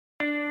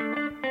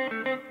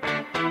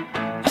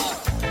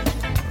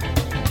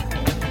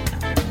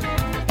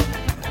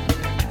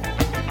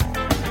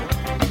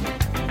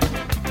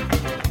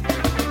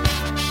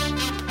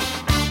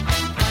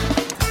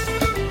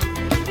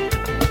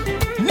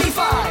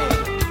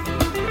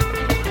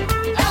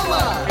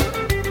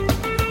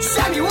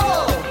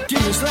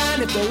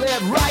people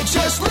live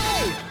righteously.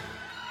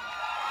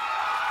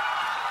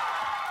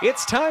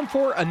 It's time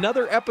for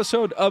another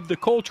episode of the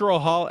Cultural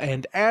Hall,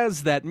 and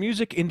as that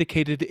music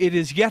indicated, it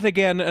is yet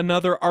again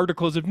another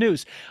Articles of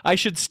News. I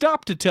should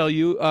stop to tell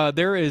you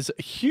there is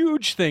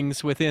huge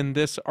things within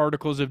this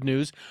Articles of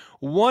News,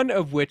 one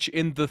of which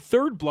in the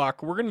third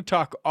block, we're going to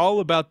talk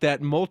all about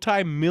that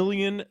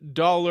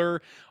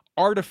multi-million-dollar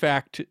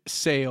artifact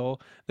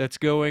sale that's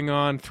going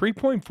on.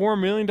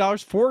 $3.4 million,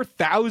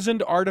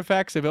 4,000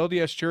 artifacts of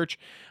LDS Church.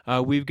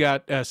 We've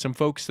got some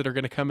folks that are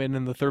going to come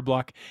in the third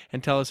block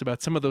and tell us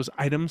about some of those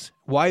items,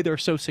 why they're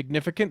so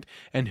significant,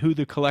 and who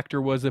the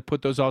collector was that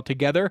put those all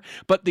together.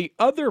 But the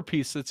other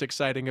piece that's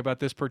exciting about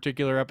this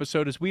particular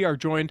episode is we are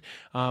joined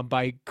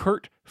by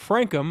Kurt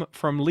Francom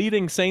from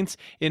Leading Saints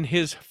in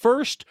his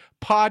first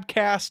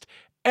podcast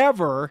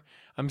ever.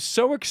 I'm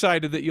so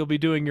excited that you'll be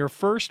doing your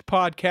first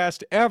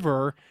podcast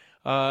ever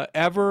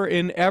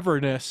in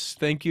Everness.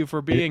 Thank you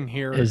for being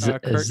here. Is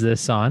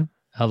this on?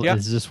 Yeah.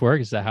 Does this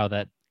work? Is that how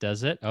that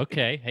does it?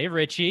 Okay. Hey,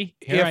 Richie.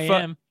 Here I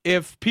am.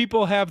 If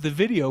people have the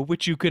video,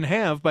 which you can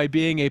have by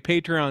being a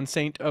Patreon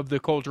saint of the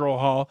Cultural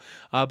Hall,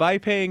 by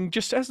paying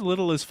just as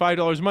little as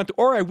 $5 a month,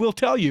 or I will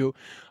tell you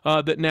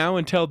that now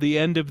until the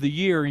end of the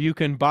year, you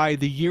can buy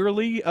the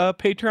yearly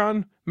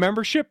Patreon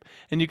membership,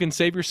 and you can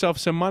save yourself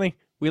some money.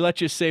 We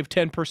let you save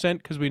 10%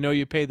 because we know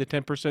you pay the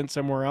 10%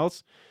 somewhere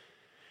else.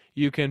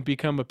 You can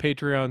become a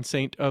Patreon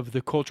saint of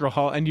the Cultural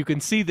Hall, and you can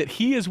see that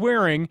he is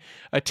wearing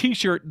a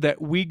T-shirt that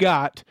we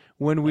got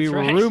when we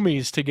were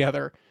roomies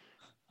together.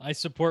 I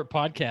support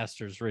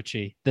podcasters,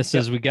 Richie. This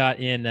is we got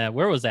in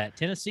where was that?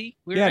 Tennessee?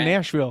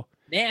 Nashville.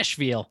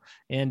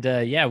 And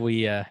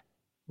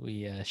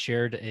we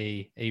shared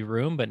a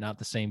room, but not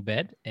the same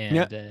bed,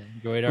 and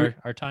enjoyed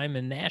our time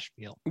in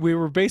Nashville. We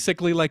were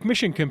basically like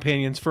mission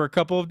companions for a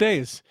couple of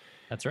days.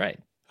 That's right.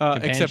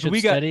 Except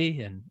we got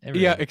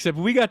except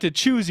we got to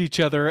choose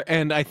each other,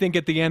 and I think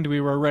at the end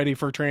we were ready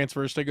for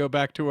transfers to go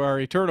back to our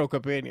eternal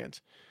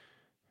companions.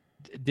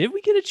 Did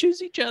we get to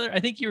choose each other? I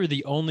think you were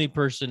the only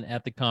person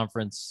at the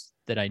conference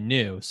that I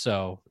knew,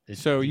 so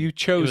you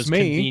chose it was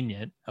me.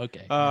 Convenient.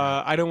 Okay.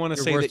 I don't want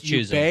to say that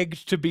you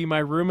begged to be my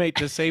roommate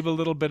to save a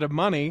little bit of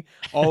money,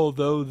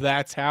 although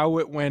that's how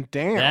it went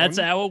down. That's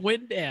how it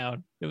went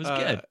down. It was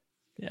good.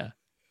 Yeah.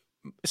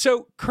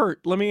 So,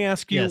 Kurt, let me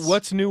ask you,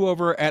 what's new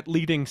over at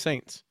Leading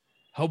Saints?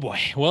 Oh boy!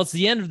 Well, it's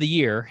the end of the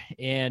year,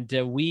 and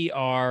we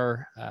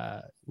are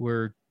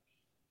we're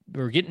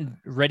getting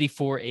ready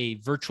for a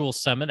virtual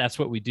summit. That's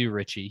what we do,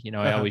 Richie. You know,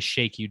 I always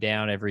shake you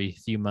down every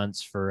few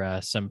months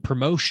for some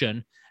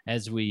promotion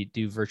as we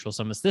do virtual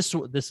summits. This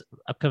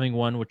upcoming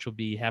one, which will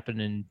be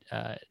happening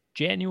in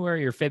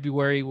January or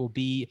February, will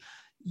be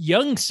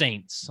Young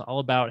Saints, all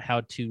about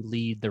how to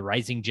lead the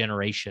rising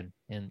generation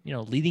and,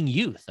 leading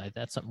youth.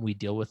 That's something we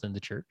deal with in the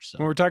church. So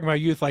when we're talking about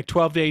youth, like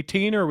 12 to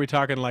 18, or are we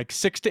talking like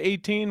 6 to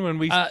 18 when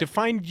we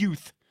define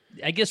youth?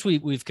 I guess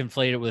we've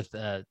conflated with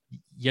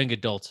young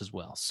adults as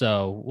well.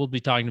 So we'll be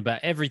talking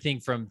about everything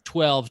from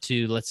 12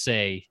 to, let's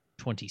say,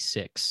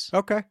 26.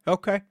 Okay.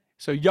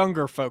 So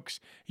younger folks.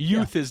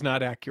 Youth is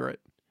not accurate.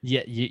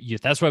 Yeah,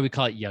 youth. That's why we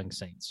call it Young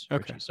Saints.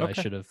 Okay. Richie. So I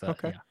should have.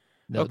 Okay.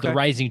 The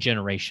rising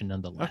generation,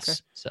 nonetheless. Okay.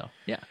 So,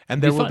 yeah.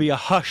 And there will be a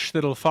hush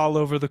that'll fall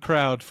over the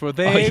crowd, for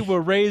they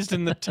were raised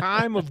in the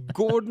time of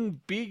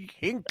Gordon B.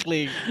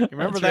 Hinckley. You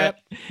remember that?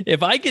 Right.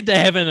 If I get to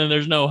heaven and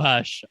there's no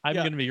hush, I'm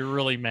going to be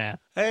really mad.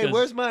 Hey,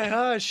 where's my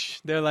hush?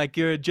 They're like,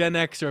 you're a Gen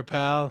Xer,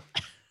 pal.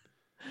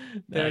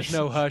 There's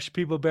no hush.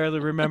 People barely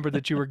remember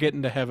that you were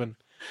getting to heaven.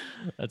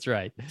 That's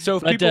right. So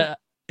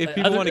if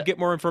people want to get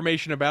more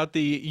information about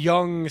the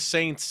Young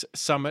Saints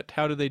Summit,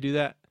 how do they do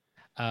that?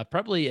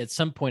 Probably at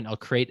some point I'll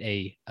create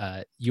a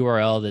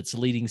URL that's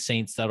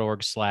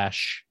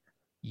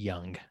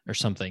leadingsaints.org/young or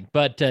something,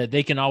 but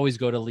they can always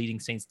go to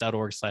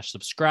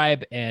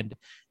leadingsaints.org/subscribe and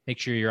make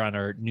sure you're on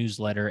our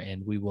newsletter,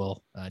 and we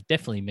will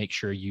definitely make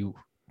sure you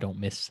don't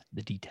miss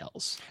the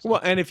details.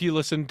 Well, and if you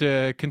listen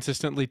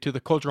consistently to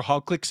the Cultural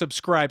Hall, click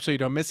subscribe so you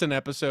don't miss an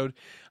episode.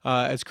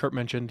 As Kurt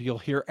mentioned, you'll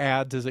hear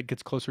ads as it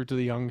gets closer to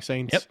the Young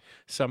Saints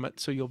Summit,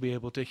 so you'll be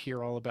able to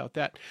hear all about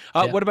that.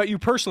 What about you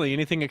personally?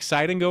 Anything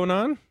exciting going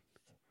on?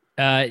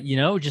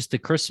 Just the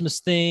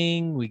Christmas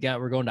thing.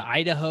 We're going to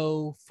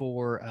Idaho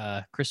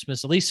for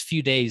Christmas, at least a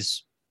few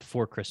days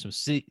before Christmas.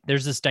 See,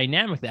 there's this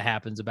dynamic that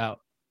happens about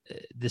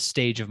this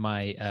stage of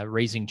my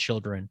raising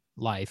children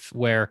life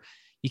where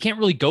you can't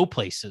really go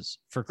places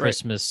for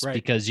Christmas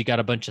because you got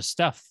a bunch of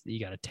stuff that you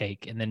got to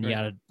take, and then you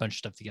got a bunch of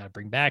stuff you got to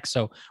bring back.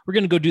 So we're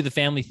going to go do the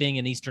family thing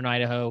in Eastern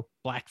Idaho,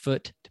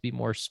 Blackfoot to be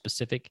more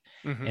specific.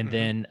 And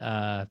then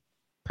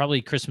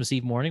probably Christmas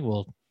Eve morning,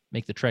 we'll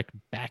make the trek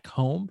back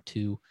home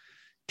to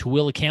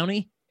Tooele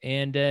County,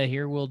 and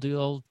here we'll do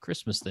a old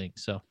Christmas thing.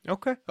 So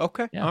okay,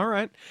 yeah. All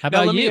right. How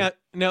about you?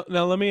 Now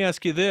let me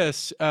ask you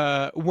this: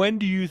 when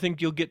do you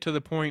think you'll get to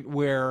the point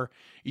where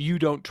you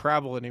don't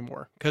travel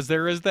anymore? Because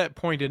there is that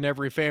point in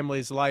every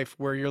family's life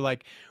where you're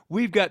like,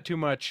 we've got too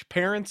much.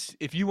 Parents,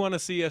 if you want to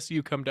see us,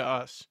 you come to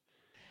us.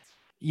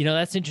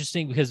 That's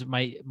interesting because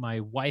my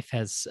wife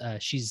has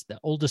she's the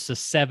oldest of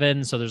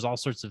 7, so there's all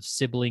sorts of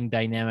sibling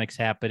dynamics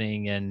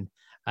happening, and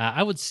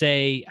I would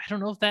say I don't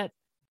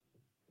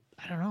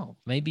know,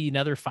 maybe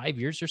another 5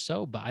 years or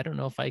so, but I don't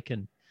know if I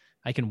can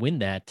win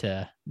that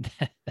that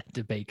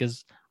debate,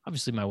 because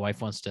obviously my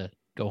wife wants to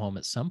go home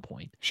at some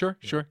point. Sure.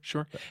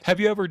 Have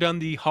you ever done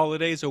the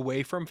holidays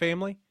away from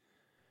family?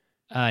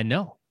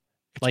 No,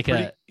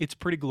 It's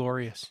pretty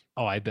glorious.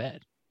 oh, I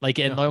bet, like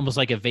and Yeah. almost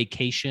like a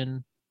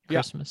vacation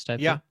Christmas type.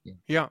 Yeah. thing?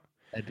 Yeah.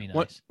 That'd be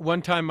nice.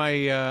 One time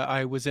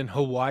I was in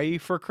Hawaii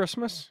for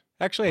Christmas.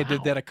 Actually, I did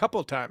Wow. that a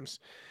couple times,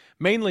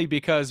 mainly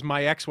because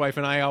my ex-wife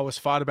and I always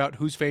fought about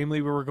whose family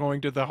we were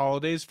going to the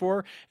holidays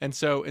for. And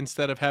so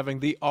instead of having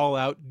the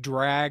all-out,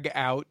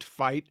 drag-out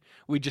fight,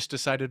 we just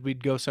decided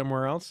we'd go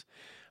somewhere else.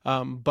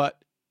 But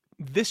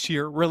this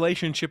year,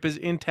 relationship is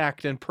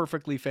intact and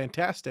perfectly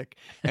fantastic.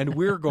 And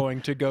we're going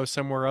to go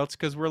somewhere else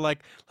because we're like,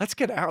 let's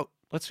get out.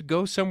 Let's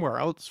go somewhere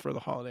else for the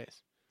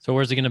holidays. So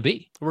where's it going to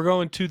be? We're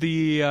going to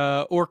the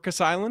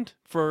Orcas Island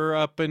for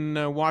up in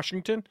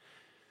Washington.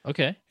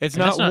 Okay. It's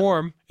And not that's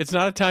warm. It's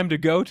not a time to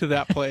go to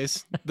that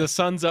place. The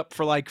sun's up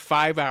for like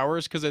 5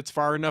 hours because it's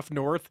far enough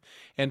north,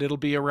 and it'll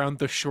be around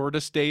the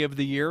shortest day of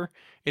the year.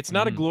 It's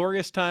not a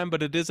glorious time,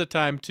 but it is a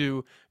time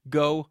to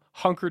go,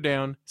 hunker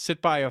down,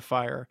 sit by a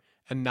fire,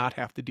 and not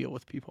have to deal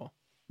with people.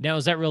 Now,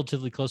 is that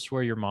relatively close to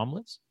where your mom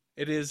lives?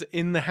 It is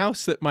in the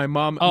house that my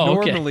mom Oh,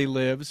 okay. normally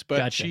lives, but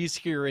Gotcha. she's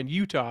here in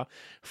Utah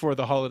for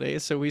the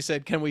holidays. So we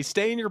said, "Can we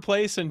stay in your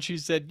place?" And she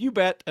said, "You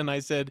bet." And I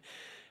said,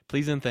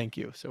 "Please and thank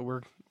you." So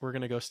we're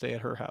gonna go stay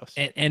at her house.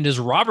 And is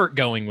Robert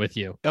going with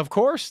you? Of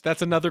course,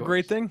 that's another Of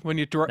great course. thing. When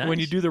you when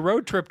you Nice. do the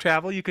road trip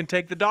travel, you can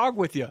take the dog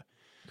with you.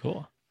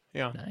 Cool.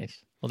 Yeah.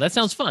 Nice. Well, that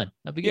sounds fun.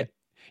 That'd be Yeah. good.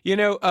 You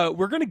know,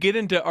 we're going to get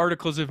into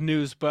articles of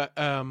news, but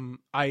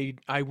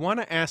I want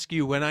to ask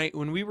you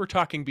when we were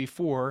talking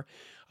before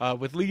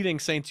with leading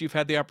saints, you've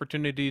had the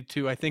opportunity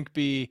to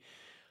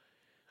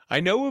I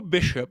know a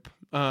bishop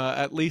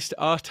at least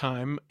a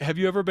time. Have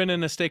you ever been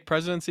in a stake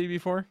presidency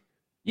before?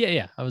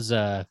 Yeah. I was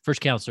first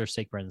counselor of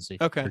stake presidency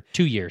Okay. for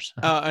 2 years.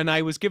 And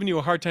I was giving you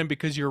a hard time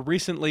because you're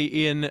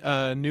recently in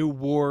a new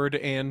ward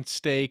and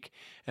stake,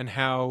 and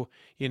how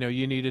you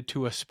needed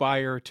to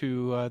aspire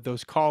to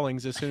those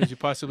callings as soon as you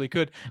possibly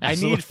could. I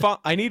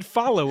need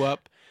follow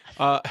up.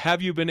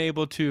 Have you been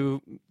able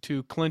to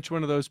clinch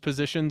one of those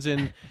positions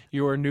in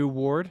your new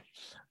ward?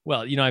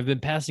 Well, I've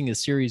been passing a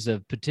series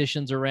of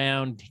petitions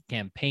around,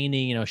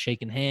 campaigning,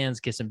 shaking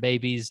hands, kissing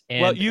babies.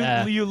 And Well,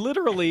 you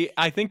literally,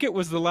 I think it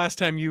was the last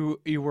time you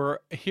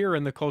were here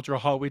in the cultural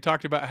hall, we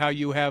talked about how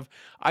you have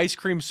ice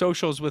cream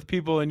socials with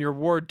people in your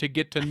ward to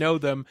get to know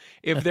them.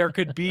 If there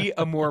could be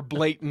a more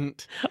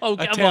blatant oh,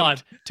 come on.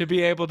 attempt to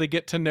be able to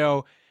get to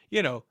know,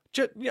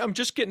 I'm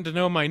just getting to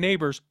know my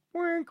neighbors.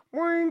 Wink,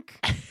 wink.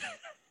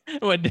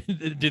 What,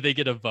 do they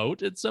get a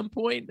vote at some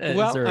point?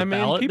 Well, Is there a I mean,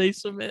 ballot they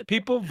submit?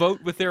 People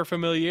vote with their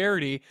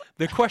familiarity.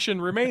 The question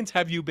remains: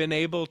 have you been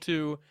able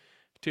to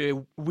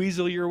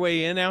weasel your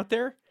way in out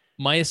there?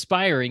 My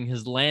aspiring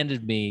has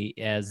landed me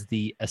as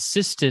the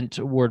assistant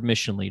ward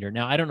mission leader.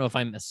 Now, I don't know if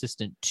I'm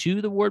assistant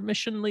to the ward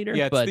mission leader.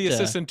 Yeah, it's but, the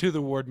assistant to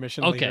the ward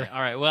mission Okay. leader. All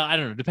right. Well, I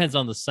don't know. Depends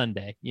on the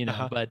Sunday,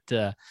 Uh-huh.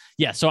 But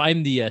yeah, so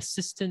I'm the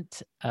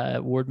assistant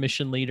ward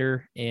mission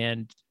leader,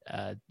 and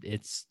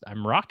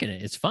I'm rocking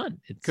it. It's fun.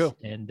 It's Cool.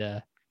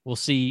 And we'll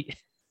see.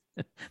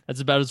 That's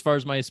about as far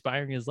as my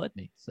aspiring has led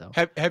me. So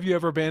Have you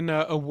ever been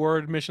a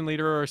ward mission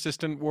leader or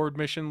assistant ward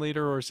mission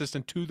leader or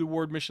assistant to the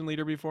ward mission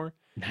leader before?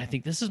 I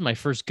think this is my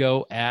first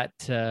go at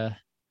the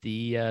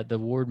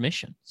ward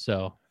mission.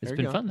 So it's There you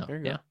been go. fun though. There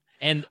you Yeah. go.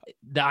 And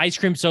the ice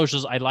cream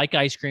socials, I like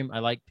ice cream. I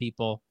like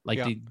people. Like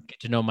Yeah. to get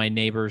to know my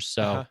neighbors.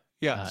 So Uh-huh.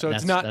 Yeah. So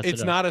it's that's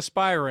it's it. not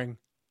aspiring.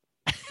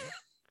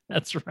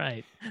 That's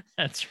right.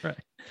 That's right.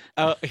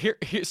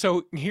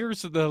 So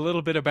here's the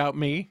little bit about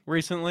me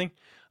recently.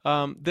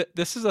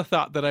 This is a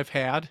thought that I've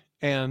had,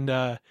 and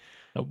Oh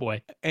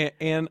boy.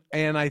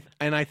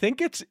 I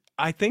think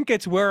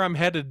it's where I'm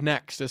headed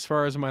next as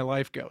far as my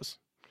life goes.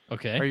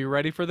 Okay. Are you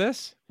ready for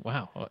this?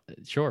 Wow.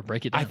 Sure.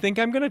 Break it down. I think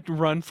I'm going to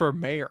run for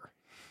mayor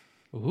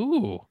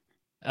Ooh.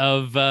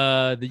 Of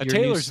your new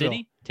Taylorsville.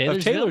 city?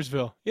 of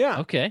Taylorsville. Yeah.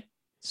 Okay.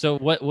 So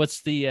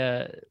what's the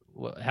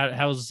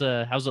how's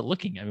it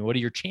looking? I mean, what are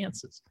your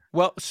chances?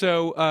 Well,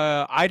 so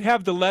I'd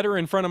have the letter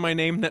in front of my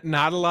name that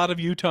not a lot of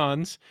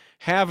Utahns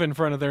have in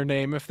front of their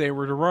name if they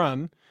were to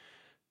run.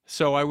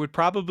 So I would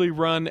probably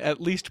run at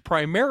least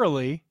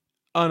primarily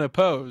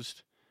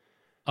unopposed.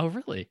 Oh,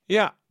 really?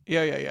 Yeah.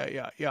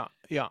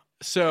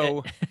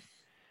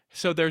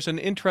 So there's an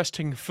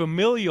interesting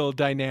familial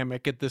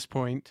dynamic at this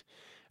point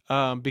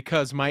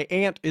because my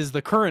aunt is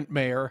the current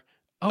mayor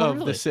Oh, of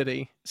really? the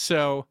city.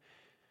 So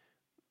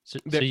So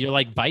there- you're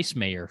like vice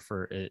mayor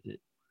for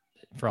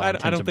all I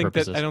intents don't and think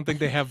purposes. that I don't think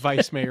they have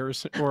vice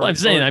mayors or Well, I'm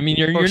saying, or- I mean,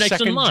 you're or next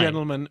second in line.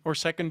 gentleman or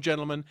second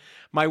gentleman.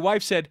 My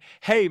wife said,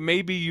 "Hey,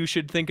 maybe you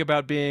should think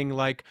about being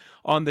like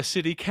on the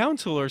city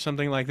council or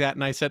something like that."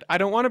 And I said, "I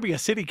don't want to be a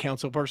city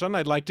council person.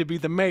 I'd like to be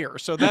the mayor."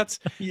 So that's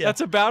Yeah.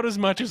 that's about as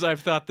much as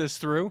I've thought this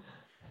through.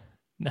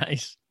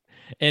 Nice.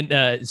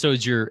 And so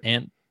is your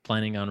aunt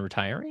planning on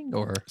retiring,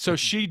 or? So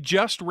she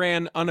just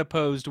ran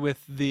unopposed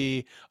with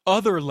the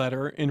other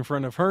letter in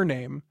front of her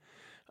name.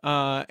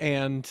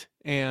 And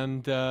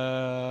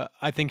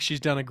I think she's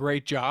done a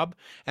great job.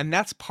 And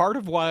that's part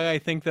of why I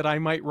think that I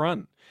might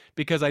run,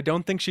 because I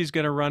don't think she's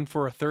going to run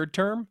for a third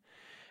term.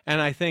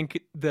 And I think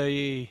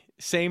the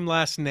same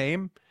last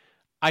name,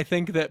 I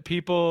think that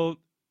people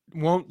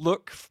won't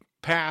look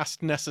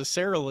past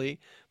necessarily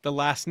the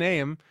last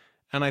name.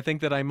 And I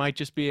think that I might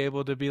just be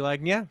able to be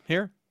like, yeah,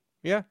 here,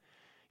 yeah.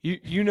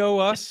 You know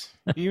us,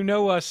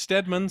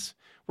 Stedmans.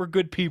 We're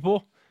good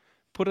people.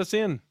 Put us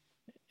in.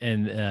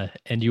 And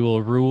you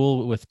will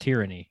rule with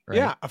tyranny, right?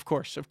 Yeah, of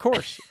course.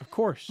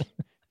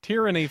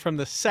 Tyranny from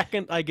the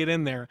second I get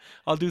in there.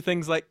 I'll do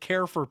things like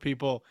care for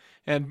people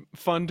and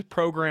fund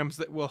programs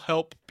that will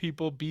help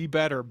people be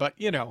better. But,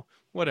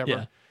 whatever.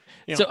 Yeah.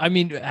 You know. So, I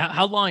mean,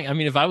 how long? I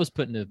mean, if I was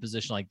put in a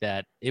position like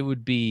that, it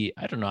would be,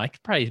 I don't know, I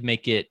could probably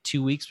make it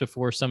 2 weeks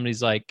before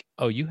somebody's like,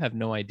 oh, you have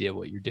no idea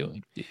what you're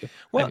doing, do you?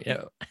 Well,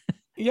 yeah.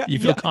 You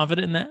feel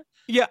confident in that?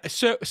 Yeah,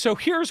 so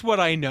here's what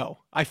I know.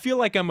 I feel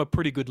like I'm a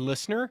pretty good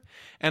listener,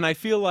 and I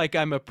feel like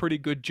I'm a pretty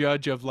good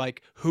judge of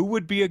like who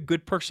would be a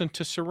good person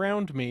to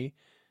surround me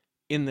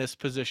in this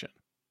position.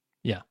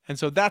 Yeah. And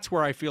so that's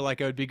where I feel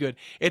like I would be good.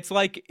 It's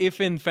like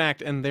if in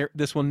fact, and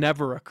this will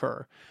never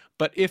occur,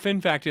 but if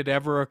in fact it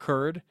ever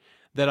occurred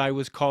that I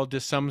was called to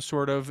some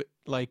sort of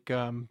like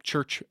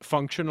church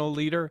functional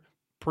leader,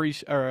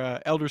 priest or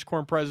elders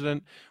quorum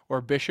president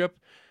or bishop,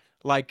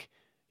 like,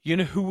 you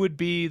know who would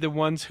be the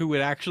ones who would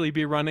actually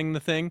be running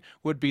the thing?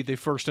 Would be the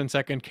first and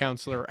second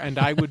counselor, and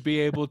I would be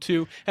able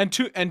to, and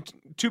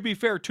to be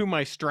fair, to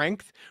my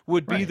strength,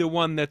 would be the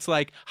one that's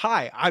like,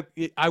 hi,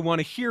 I want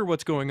to hear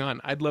what's going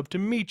on. I'd love to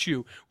meet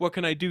you. What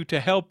can I do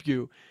to help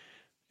you?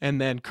 And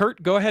then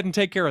Kurt, go ahead and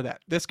take care of that.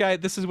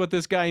 This is what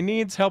this guy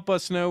needs. Help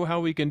us know how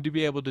we can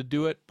be able to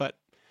do it. But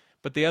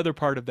the other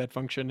part of that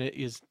function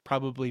is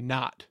probably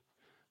not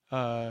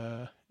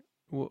what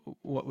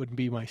would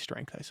be my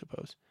strength, I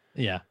suppose.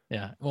 Yeah.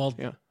 Well,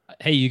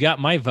 hey, you got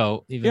my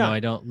vote, even though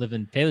I don't live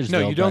in Taylorsville.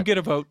 No, you don't get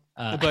a vote.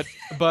 But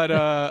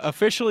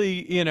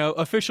officially,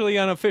 unofficially,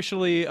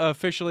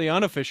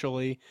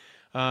 unofficially,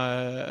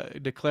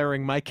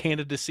 declaring my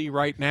candidacy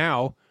right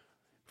now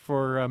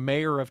for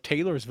mayor of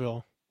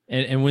Taylorsville.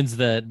 And when's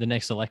the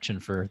next election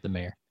for the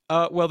mayor?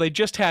 Well, they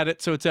just had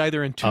it, so it's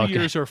either in 2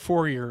 years or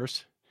 4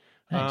 years.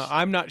 Nice.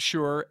 I'm not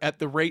sure. At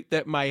the rate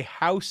that my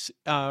house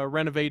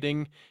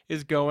renovating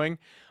is going,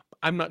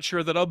 I'm not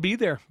sure that I'll be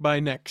there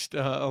by next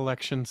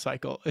election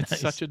cycle. It's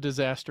such a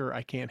disaster.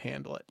 I can't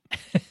handle it.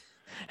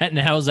 And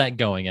how's that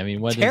going? I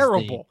mean, what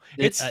terrible.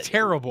 Is it's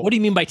terrible. What do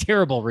you mean by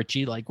terrible,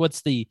 Richie? Like,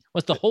 what's the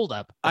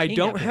holdup? I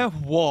don't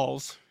have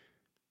walls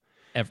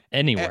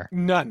anywhere.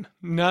 None.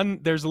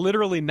 There's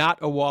literally not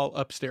a wall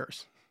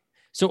upstairs.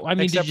 So I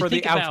mean, except for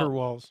the outer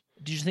walls.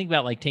 Did you think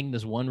about like taking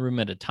this one room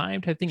at a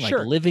time type thing, like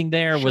Sure. living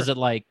there? Sure. Was it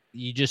like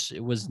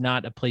it was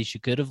not a place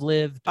you could have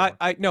lived? Or?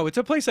 I no, it's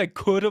a place I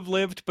could have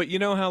lived, but you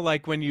know how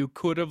like when you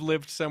could have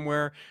lived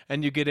somewhere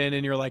and you get in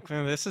and you're like,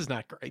 this is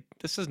not great.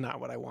 This is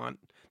not what I want.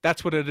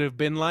 That's what it'd have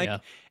been like. Yeah.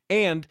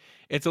 And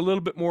it's a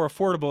little bit more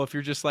affordable if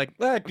you're just like,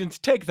 let's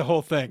take the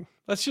whole thing.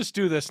 Let's just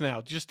do this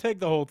now. Just take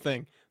the whole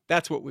thing.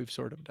 That's what we've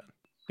sort of done.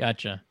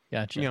 Gotcha.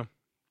 Yeah.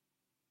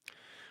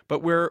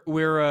 But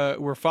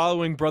we're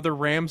following Brother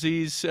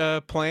Ramsey's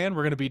plan.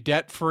 We're going to be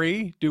debt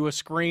free, do a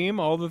scream,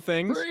 all the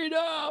things.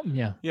 Freedom.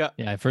 Yeah. Yeah.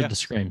 I've heard the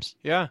screams.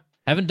 Yeah.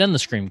 Haven't done the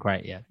scream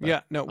quite yet.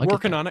 Yeah. No, I'll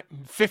working on it.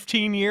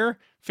 15 year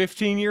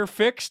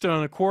fixed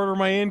on a quarter of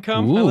my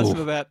income. I listen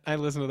to that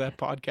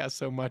podcast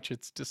so much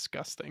it's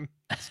disgusting.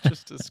 It's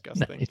just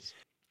disgusting. Nice.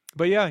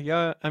 But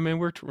yeah. I mean,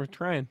 we're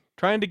trying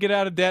to get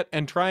out of debt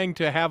and trying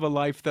to have a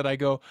life that I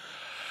go.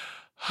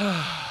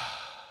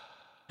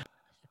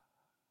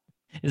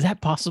 Is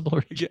that possible?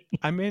 Richie?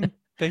 I mean,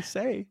 they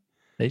say.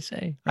 They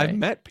say. I've Right?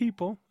 met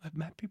people who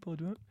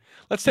do it.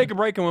 Let's take a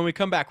break, and when we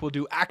come back, we'll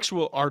do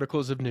actual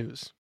articles of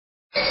news.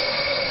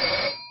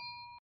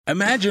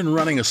 Imagine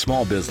running a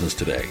small business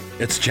today.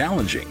 It's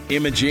challenging.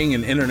 Imaging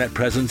and internet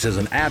presence is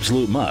an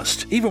absolute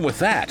must. Even with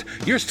that,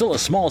 you're still a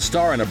small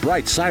star in a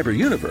bright cyber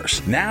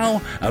universe.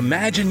 Now,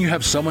 imagine you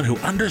have someone who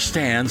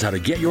understands how to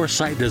get your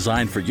site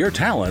designed for your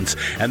talents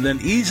and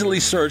then easily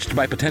searched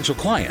by potential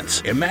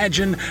clients.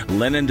 Imagine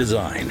Lennon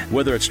Design.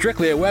 Whether it's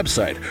strictly a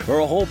website or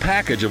a whole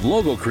package of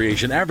logo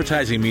creation,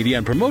 advertising media,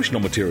 and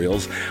promotional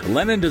materials,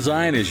 Lennon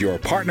Design is your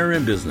partner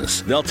in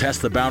business. They'll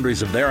test the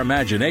boundaries of their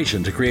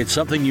imagination to create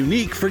something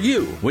unique for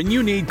you. When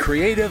you need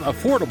creative,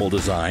 affordable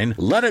design,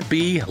 let it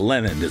be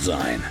Lennon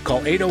Design.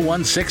 Call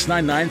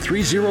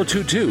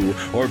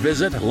 801-699-3022 or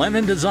visit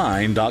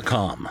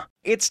LennonDesign.com.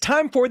 It's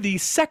time for the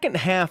second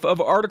half of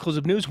Articles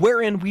of News,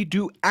 wherein we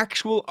do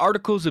actual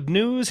articles of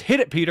news. Hit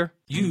it, Peter.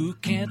 You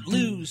can't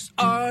lose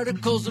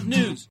articles of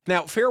news.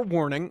 Now, fair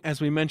warning, as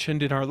we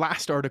mentioned in our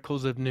last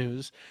Articles of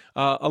News,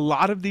 a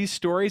lot of these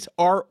stories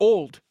are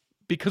old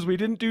because we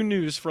didn't do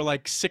news for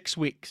like 6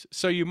 weeks.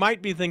 So you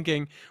might be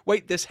thinking,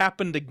 wait, this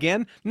happened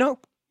again? No,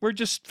 we're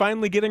just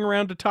finally getting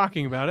around to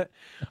talking about it.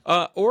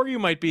 Or you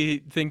might be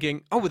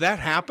thinking, oh, that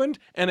happened?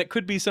 And it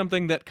could be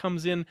something that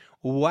comes in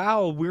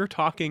while we're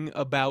talking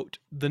about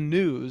the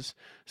news.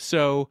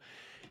 So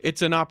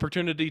it's an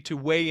opportunity to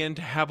weigh in,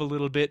 to have a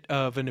little bit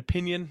of an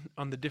opinion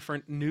on the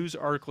different news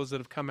articles that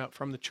have come out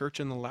from the church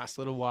in the last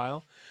little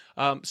while.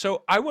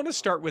 So I want to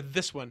start with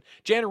this one.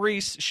 Jana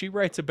Reese, she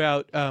writes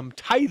about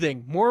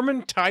tithing,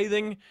 Mormon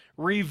tithing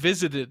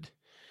revisited,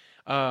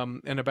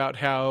 and about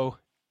how,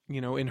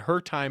 in her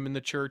time in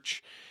the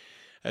church,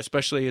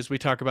 especially as we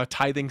talk about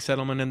tithing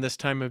settlement in this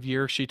time of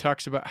year, she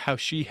talks about how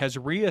she has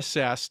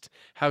reassessed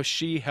how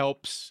she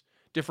helps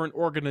different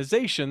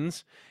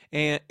organizations,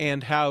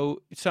 and how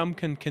some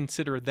can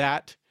consider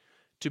that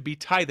to be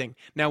tithing.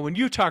 Now, when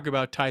you talk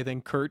about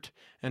tithing, Kurt,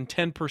 and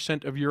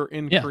 10% of your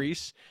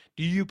increase,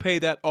 do you pay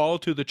that all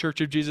to the Church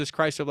of Jesus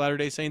Christ of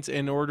Latter-day Saints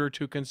in order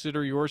to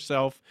consider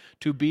yourself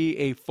to be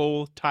a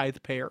full tithe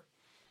payer?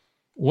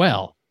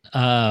 Well,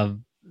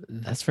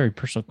 that's a very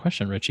personal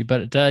question, Richie,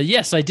 but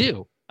yes, I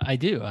do.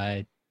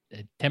 I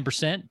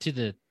 10% to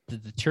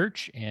the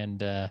church,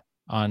 and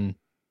on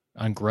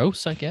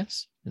gross, I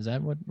guess. Is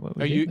that what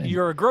we do?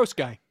 You're a gross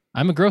guy.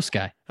 I'm a gross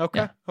guy. Okay.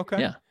 Yeah. Okay.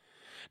 Yeah.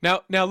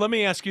 Now let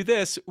me ask you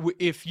this.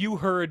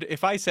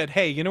 If I said,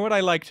 hey, you know what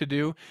I like to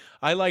do?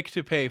 I like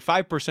to pay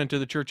 5% to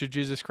the Church of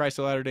Jesus Christ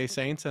of Latter-day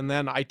Saints, and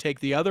then I take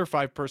the other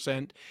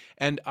 5%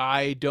 and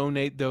I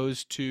donate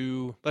those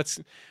to,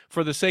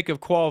 for the sake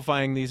of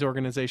qualifying these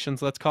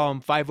organizations, let's call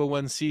them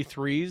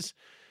 501c3s,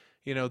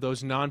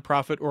 those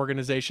nonprofit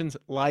organizations,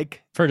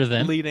 like Heard of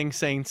them. Leading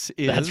Saints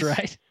is. That's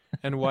right.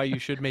 And why you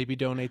should maybe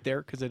donate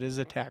there, because it is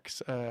a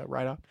tax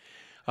write-off.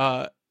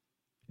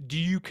 Do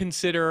you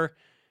consider,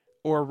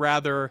 or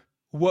rather,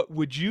 what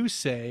would you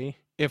say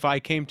if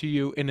I came to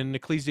you in an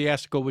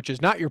ecclesiastical, which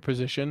is not your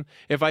position,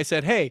 if I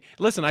said, hey,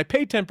 listen, I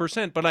pay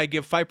 10%, but I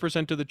give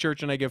 5% to the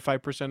church and I give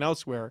 5%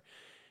 elsewhere?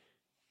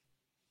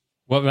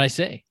 What would I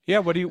say? Yeah,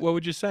 what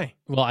would you say?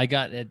 Well, I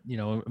got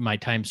my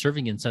time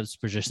serving in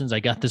such positions, I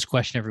got this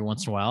question every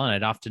once in a while, and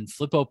I'd often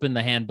flip open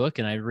the handbook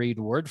and I'd read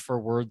word for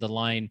word the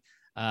line,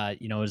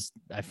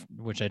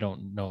 which I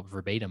don't know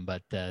verbatim,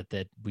 but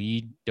that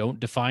we don't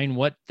define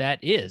what that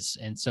is.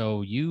 And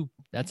so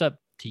that's up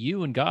to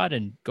you and God,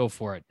 and go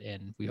for it.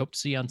 And we hope to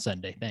see you on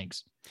Sunday.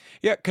 Thanks.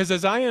 Yeah, because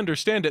as I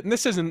understand it, and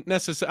this isn't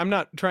necessary, I'm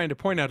not trying to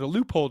point out a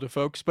loophole to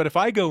folks, but if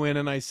I go in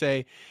and I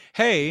say,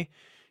 hey,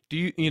 do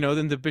you,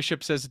 then the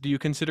bishop says, do you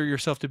consider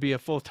yourself to be a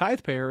full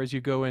tithe payer as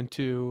you go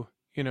into,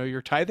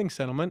 your tithing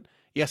settlement?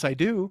 Yes, I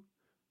do.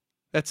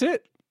 That's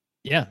it.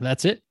 Yeah,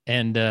 that's it.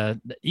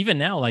 And even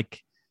now,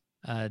 like,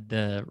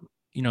 the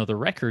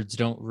records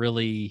don't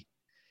really,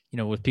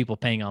 with people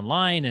paying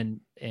online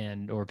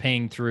and or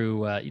paying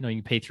through,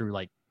 you pay through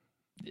like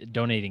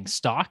donating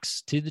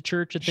stocks to the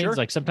church and things. Sure.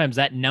 Like sometimes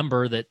that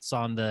number that's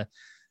on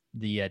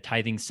the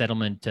tithing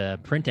settlement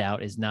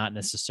printout is not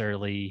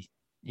necessarily,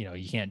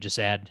 you can't just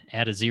add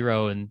a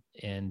zero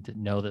and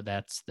know that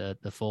that's the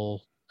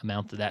full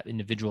amount that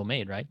individual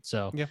made, right?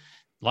 So yeah,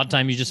 a lot of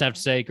time you just have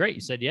to say, great,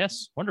 you said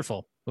yes,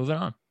 wonderful, moving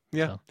on.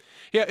 Yeah. So.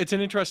 Yeah, it's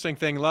an interesting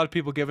thing. A lot of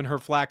people giving her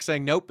flack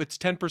saying, nope, it's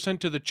 10%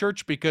 to the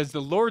church because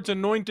the Lord's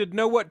anointed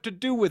know what to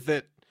do with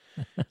it.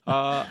 And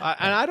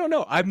I don't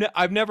know.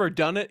 I've never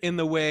done it in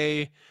the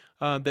way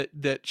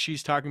that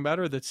she's talking about,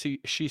 or that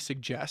she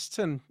suggests.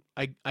 And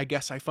I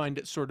guess I find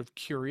it sort of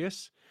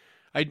curious.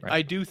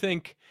 I do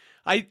think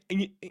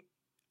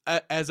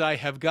as I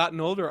have gotten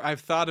older, I've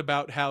thought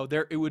about how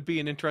it would be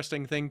an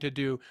interesting thing to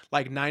do,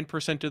 like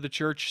 9% to the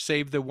church,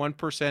 save the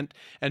 1%,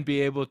 and be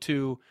able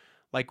to,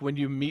 like, when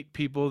you meet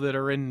people that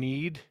are in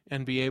need,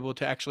 and be able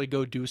to actually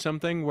go do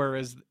something,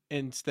 whereas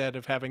instead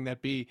of having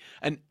that be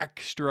an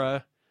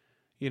extra,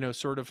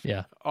 sort of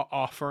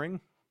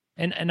offering.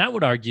 And I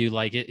would argue,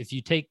 like, if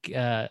you take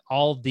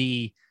all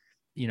the,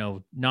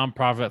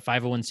 nonprofit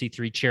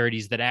 501c3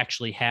 charities that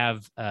actually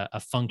have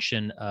a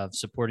function of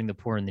supporting the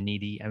poor and the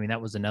needy, I mean,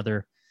 that was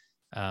another,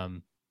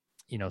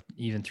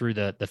 even through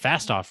the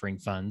fast offering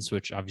funds,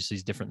 which obviously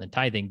is different than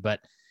tithing, but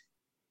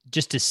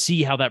just to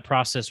see how that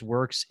process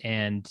works,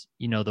 and,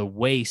 the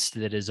waste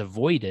that is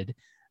avoided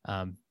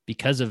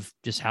because of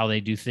just how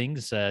they do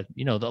things, a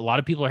lot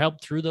of people are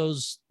helped through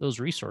those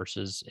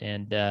resources.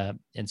 And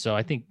so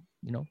I think,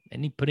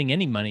 putting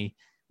any money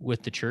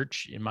with the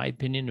church, in my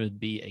opinion, would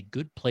be a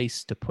good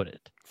place to put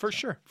it. For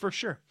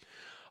sure.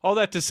 All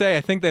that to say,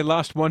 I think they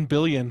lost $1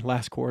 billion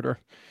last quarter.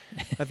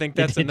 I think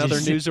that's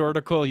another news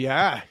article.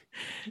 Yeah.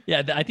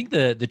 Yeah. I think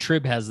the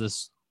Trib has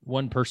this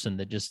one person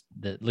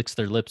that licks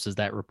their lips as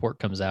that report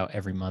comes out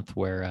every month,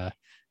 where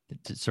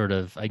sort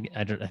of, I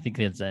think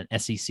it's an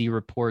SEC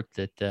report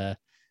that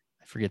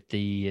I forget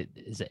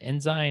is it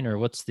Ensign, or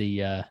what's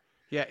the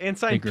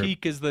Ensign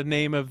Peak is the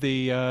name of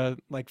the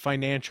like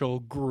financial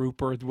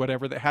group or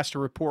whatever that has to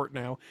report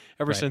now,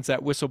 ever since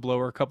that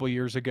whistleblower a couple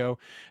years ago.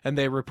 And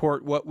they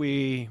report what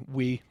we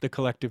the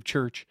collective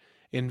church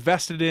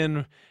invested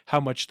in,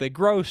 how much they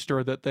grossed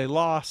or that they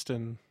lost.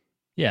 And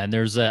and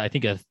there's I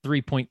think a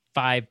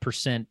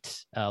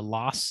 3.5%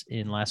 loss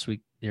in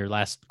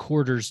last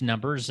quarter's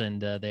numbers,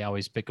 and they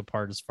always pick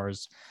apart as far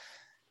as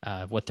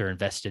what they're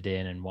invested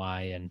in and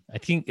why. And I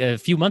think a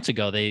few months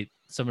ago,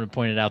 someone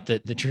pointed out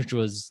that the church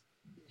was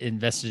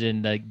invested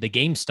in the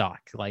GameStop,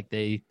 like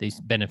they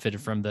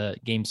benefited from the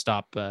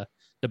GameStop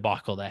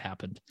debacle that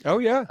happened. Oh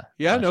yeah.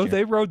 Yeah. No, year.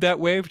 they rode that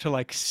wave to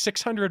like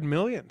 600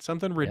 million,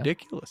 something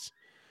ridiculous.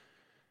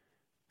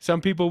 Some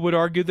people would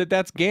argue that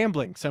that's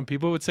gambling. Some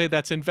people would say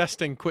that's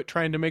investing. Quit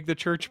trying to make the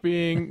church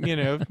being,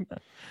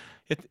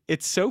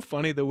 it's so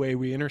funny the way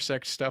we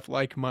intersect stuff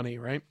like money,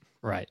 right?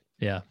 Right.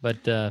 Yeah.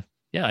 But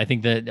I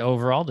think that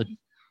overall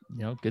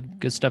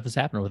good stuff is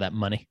happening with that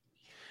money.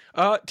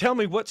 Tell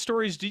me, what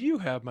stories do you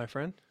have, my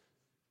friend?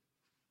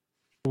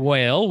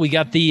 Well, we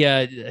got the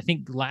I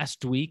think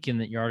last week in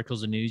your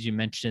articles of news, you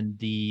mentioned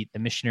the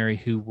missionary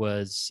who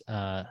was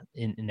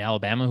in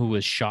Alabama who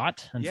was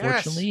shot,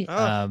 unfortunately.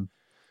 Yes.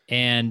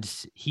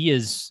 And he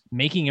is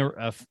making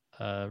a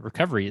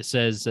recovery. It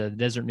says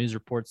Desert News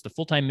reports the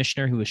full-time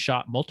missionary who was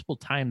shot multiple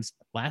times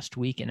last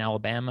week in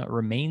Alabama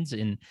remains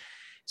in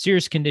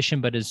serious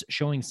condition, but is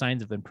showing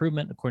signs of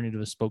improvement, according to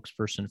a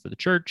spokesperson for the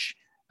church.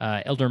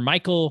 Elder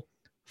Michael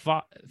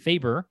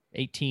Faber,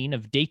 18,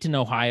 of Dayton,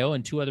 Ohio,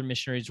 and 2 other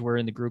missionaries were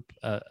in the group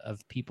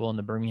of people in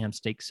the Birmingham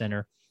Stake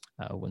Center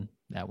when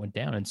that went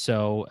down. And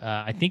so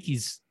I think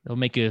he'll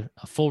make a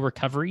full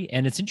recovery.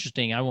 And it's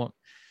interesting. I won't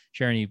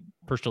share any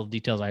personal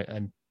details.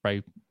 I'm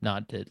probably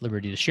not at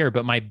liberty to share,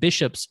 but my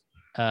bishop's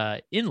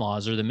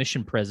in-laws are the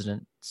mission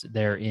presidents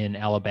there in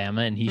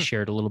Alabama. And he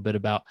shared a little bit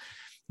about,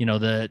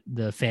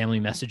 the family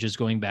messages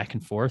going back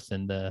and forth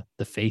and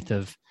the faith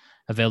of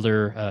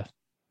Elder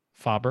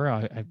Faber.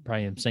 I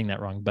probably am saying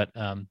that wrong, but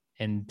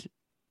and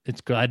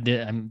it's glad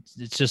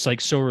it's just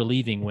like so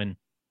relieving when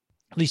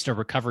at least a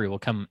recovery will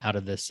come out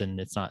of this and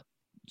it's not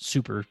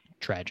super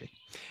tragic.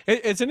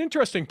 It's an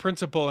interesting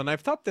principle, and I've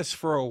thought this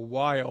for a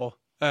while.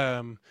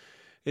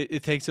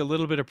 It takes a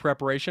little bit of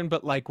preparation,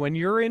 but like when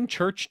you're in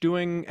church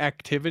doing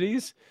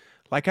activities,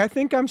 like I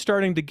think I'm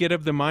starting to get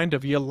of the mind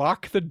of you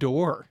lock the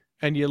door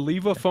and you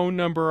leave a phone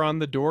number on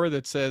the door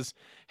that says,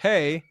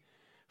 hey,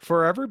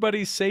 for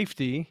everybody's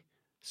safety,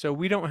 so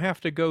we don't have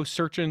to go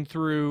searching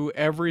through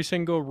every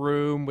single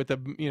room with a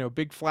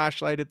big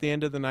flashlight at the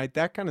end of the night,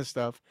 that kind of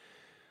stuff.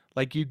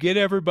 Like you get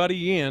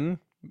everybody in,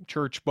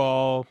 church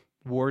ball,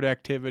 ward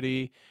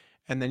activity,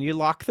 and then you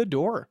lock the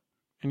door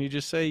and you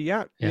just say,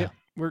 yeah.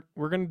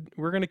 We're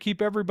gonna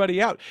keep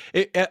everybody out.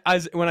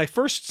 When I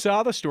first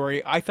saw the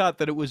story, I thought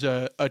that it was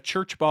a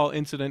church ball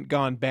incident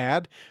gone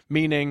bad,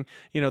 meaning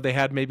they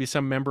had maybe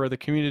some member of the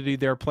community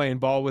there playing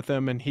ball with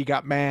them, and he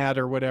got mad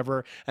or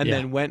whatever, and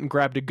then went and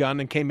grabbed a gun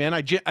and came in.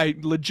 I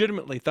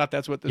legitimately thought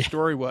that's what the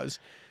story was.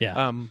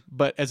 Yeah.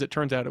 But as it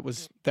turns out,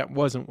 that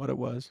wasn't what it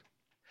was.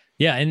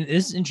 Yeah, and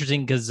it's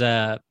interesting because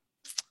I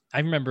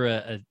remember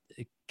a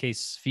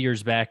case a few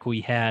years back.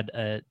 We had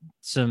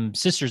some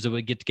sisters that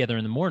would get together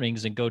in the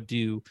mornings and go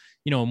do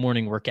a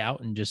morning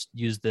workout and just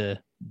use the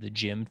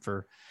gym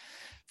for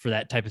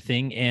that type of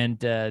thing. And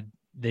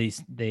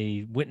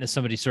they witnessed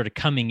somebody sort of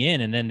coming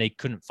in, and then they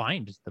couldn't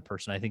find the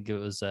person. I think it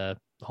was a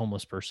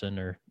homeless person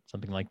or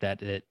something like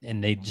that,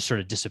 and they just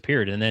sort of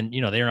disappeared. And then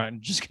they're not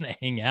just going to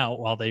hang out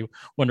while they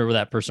wonder where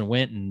that person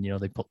went. And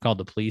they called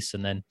the police,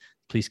 and then the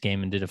police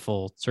came and did a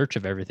full search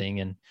of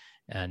everything and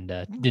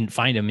didn't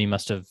find him. He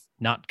must have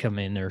not come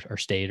in or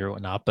stayed or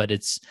whatnot. But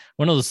it's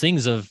one of those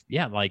things of,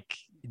 like,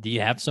 do you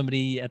have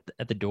somebody at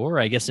the door?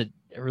 I guess it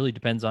really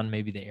depends on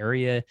maybe the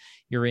area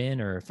you're in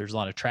or if there's a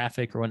lot of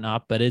traffic or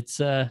whatnot, but it's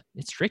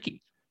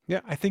tricky. Yeah.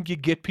 I think you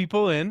get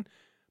people in,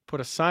 put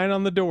a sign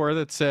on the door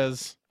that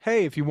says,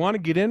 hey, if you want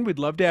to get in, we'd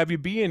love to have you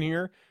be in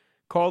here.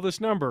 Call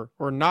this number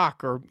or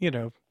knock, or,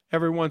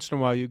 every once in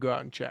a while you go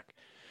out and check.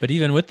 But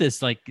even with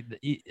this, like,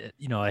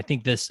 I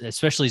think this,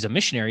 especially as a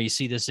missionary, you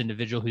see this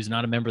individual who's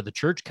not a member of the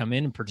church come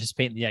in and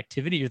participate in the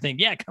activity. You're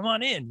thinking, yeah, come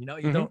on in. You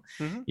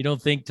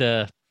don't think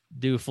to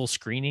do a full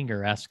screening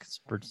or ask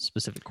for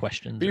specific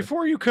questions.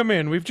 Before you come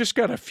in, we've just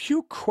got a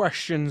few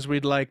questions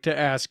we'd like to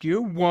ask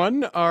you.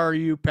 1, are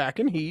you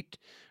packing heat?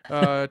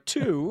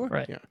 2,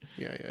 right.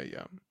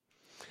 Yeah.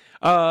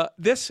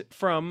 This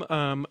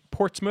from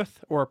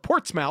Portsmouth,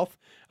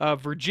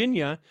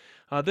 Virginia.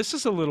 This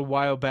is a little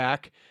while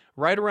back.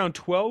 Right around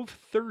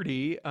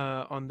 12:30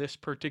 on this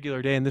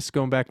particular day, and this is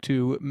going back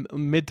to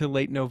mid to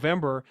late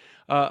November,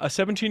 a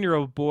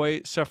 17-year-old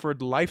boy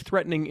suffered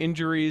life-threatening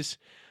injuries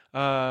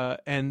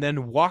and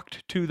then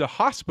walked to the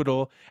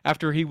hospital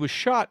after he was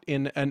shot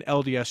in an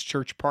LDS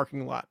church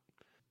parking lot.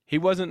 He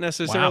wasn't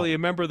necessarily a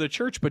member of the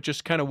church, but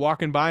just kind of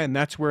walking by, and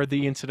that's where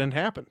the incident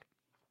happened.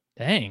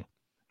 Dang.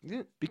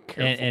 Yeah, be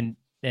careful.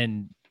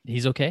 And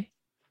he's okay?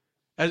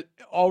 As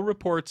all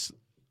reports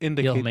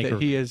indicate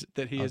that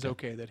he is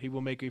okay, that he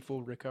will make a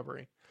full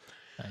recovery.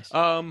 Nice.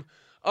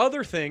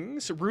 Other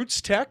things,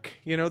 Roots Tech,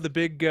 the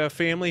big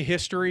family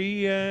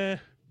history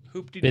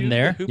hoop-de-doo. Been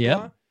there, the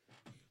yep.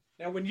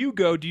 Now, when you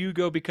go, do you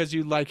go because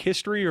you like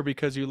history or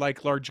because you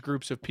like large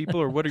groups of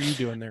people, or what are you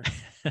doing there?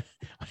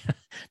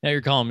 Now you're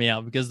calling me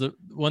out, because the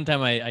one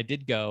time I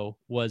did go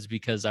was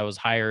because I was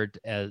hired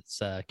as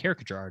a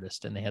caricature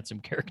artist, and they had some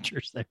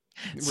caricatures there.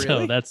 So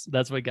Really?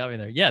 that's what got me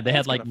there. Yeah, they That's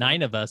had like kinda fun.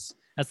 9 of us.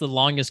 That's the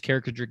longest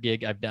caricature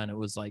gig I've done. It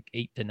was like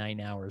 8 to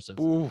 9 hours of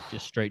Ooh,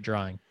 just straight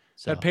drawing.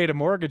 So, that paid a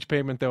mortgage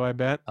payment, though, I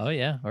bet. oh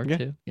yeah, or Yeah.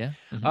 2. Yeah.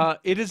 Mhm.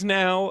 It is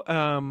now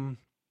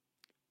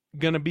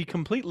going to be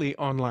completely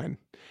online.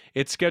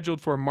 It's scheduled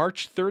for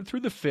March 3rd through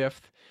the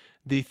 5th.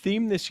 The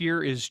theme this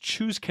year is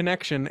Choose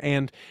Connection,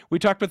 and we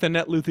talked with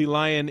Annette Luthi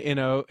Lyon in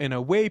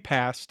a way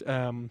past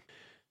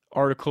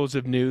articles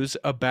of news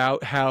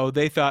about how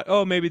they thought,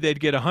 oh, maybe they'd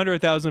get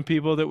 100,000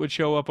 people that would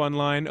show up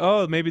online.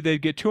 Oh, maybe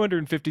they'd get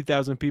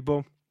 250,000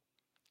 people.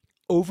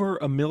 Over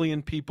 1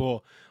 million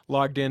people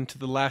logged into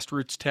the last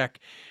Roots Tech,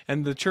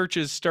 and the church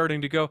is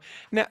starting to go,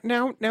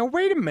 now,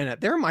 wait a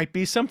minute. There might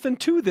be something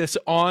to this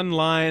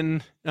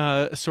online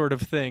sort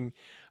of thing.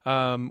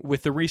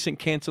 With the recent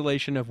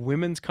cancellation of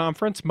women's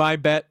conference, my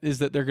bet is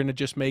that they're going to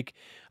just make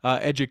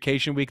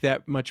Education Week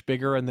that much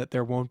bigger, and that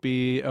there won't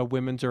be a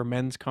women's or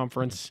men's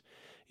conference,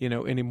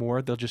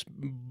 anymore. They'll just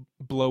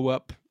blow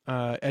up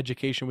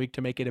Education Week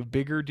to make it a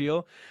bigger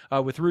deal.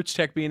 With Roots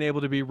Tech being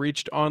able to be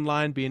reached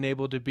online, being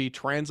able to be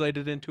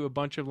translated into a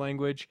bunch of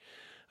languages.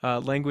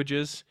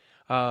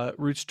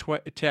 Roots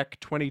Tech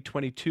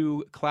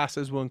 2022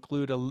 classes will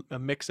include a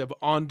mix of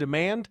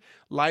on-demand,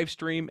 live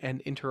stream,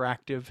 and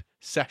interactive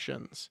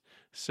sessions.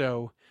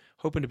 So,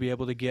 hoping to be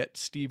able to get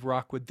Steve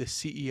Rockwood, the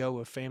CEO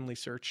of Family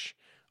Search,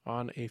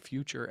 on a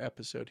future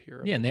episode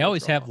here. Yeah, and they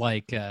always have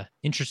like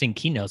interesting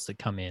keynotes that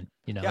come in,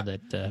 Yeah.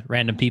 that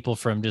random people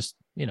from just,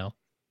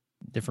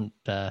 different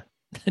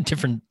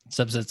different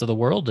subsets of the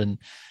world and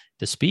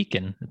to speak,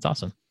 and it's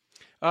awesome.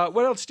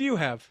 What else do you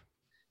have?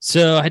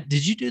 So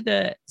did you do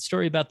the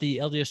story about the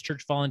LDS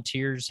Church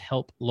volunteers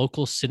help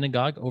local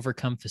synagogue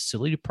overcome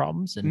facility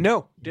problems and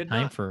No, did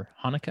time not. for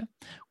Hanukkah?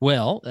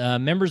 Well,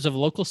 members of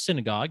local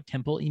synagogue,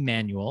 Temple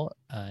Emmanuel,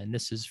 and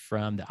this is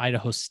from the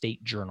Idaho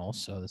State Journal,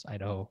 so this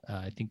Idaho,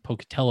 I think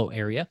Pocatello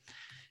area,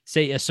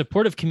 say a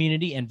supportive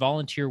community and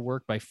volunteer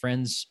work by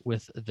friends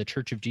with the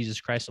Church of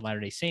Jesus Christ of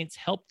Latter-day Saints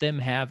helped them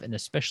have an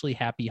especially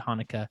happy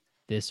Hanukkah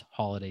this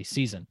holiday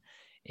season.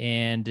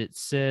 And it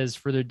says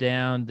further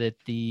down that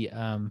the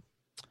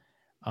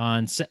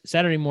on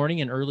Saturday morning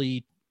in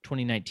early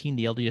 2019,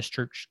 the LDS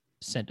Church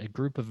sent a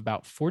group of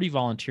about 40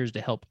 volunteers to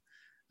help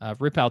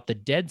rip out the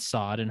dead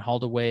sod and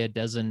hauled away a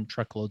dozen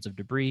truckloads of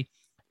debris.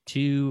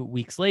 2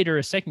 weeks later,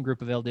 a second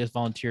group of LDS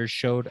volunteers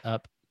showed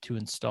up to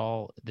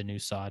install the new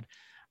sod.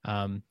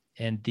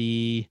 And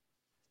the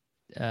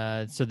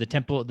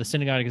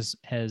synagogue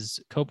has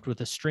coped with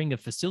a string of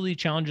facility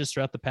challenges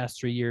throughout the past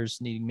 3 years,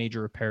 needing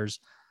major repairs,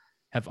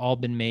 have all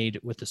been made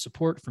with the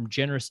support from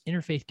generous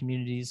interfaith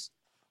communities.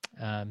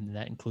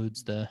 That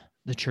includes the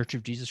Church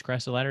of Jesus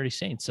Christ of Latter-day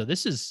Saints. So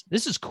this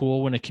is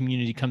cool when a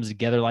community comes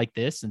together like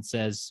this and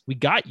says, we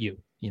got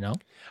you,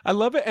 I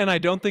love it, and I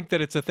don't think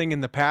that it's a thing in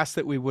the past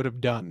that we would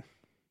have done,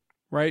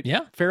 right?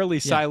 Yeah. Fairly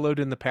Yeah. siloed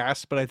in the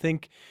past, but I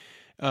think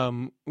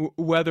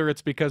whether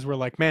it's because we're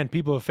like, man,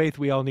 people of faith,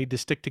 we all need to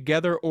stick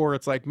together, or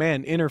it's like,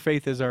 man,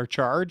 interfaith is our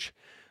charge.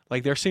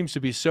 Like, there seems to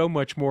be so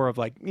much more of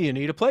like, you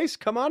need a place,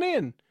 come on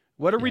in.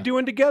 What are we Yeah.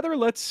 doing together?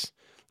 Let's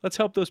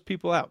help those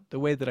people out. The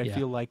way that I Yeah.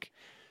 feel like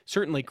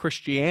certainly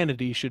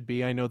Christianity should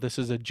be. I know this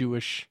is a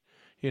Jewish,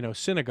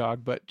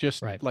 synagogue, but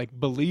just Right. like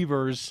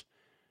believers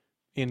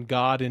in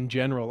God in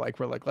general, like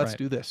we're like, let's Right.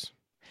 do this.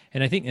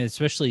 And I think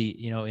especially,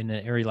 in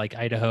an area like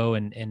Idaho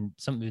and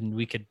something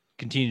we could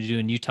continue to do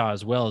in Utah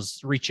as well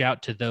is reach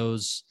out to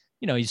those,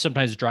 you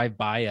sometimes drive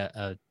by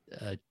a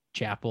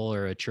chapel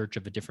or a church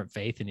of a different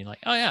faith and you're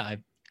like, oh yeah,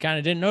 I kind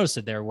of didn't notice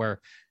it there,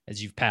 where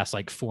as you've passed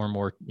like 4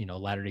 more,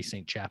 Latter-day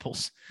Saint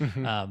chapels.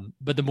 Mhm.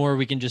 But the more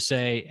we can just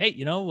say, hey,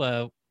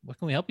 what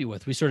can we help you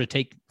with? We sort of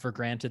take for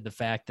granted the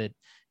fact that,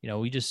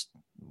 we just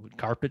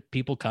carpet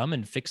people come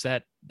and fix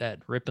that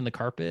rip in the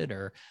carpet,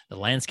 or the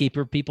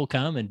landscaper people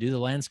come and do the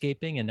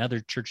landscaping, and other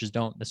churches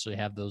don't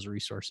necessarily have those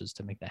resources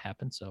to make that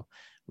happen. So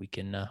we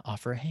can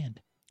offer a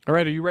hand. All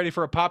right, are you ready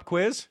for a pop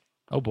quiz?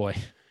 Oh boy,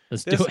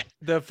 let's do it.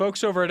 The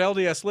folks over at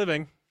LDS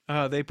Living,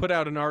 they put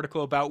out an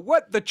article about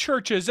what the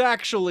church has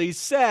actually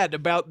said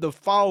about the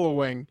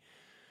following.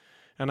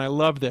 And I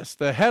love this.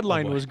 The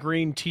headline boy. was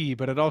green tea,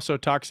 but it also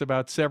talks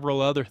about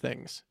several other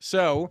things.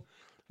 So,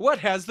 what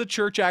has the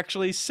church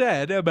actually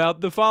said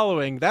about the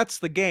following? That's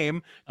the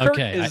game. Kurt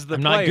Okay, is the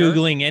I'm player. not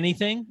Googling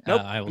anything.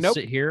 Nope, I will nope.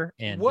 sit here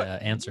and What-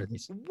 answer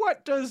these.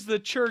 What does the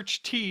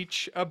church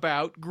teach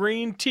about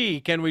green tea?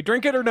 Can we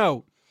drink it or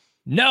no?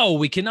 No,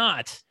 we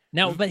cannot.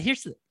 Now, but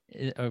here's the.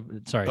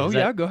 Sorry. Oh, is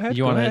yeah, that- go ahead.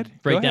 You go want ahead, to go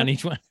break down ahead.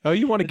 each one? Oh,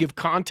 you want to give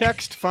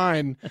context?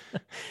 Fine.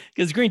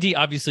 Because green tea,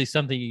 obviously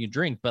something you can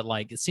drink, but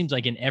like it seems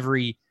like in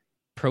every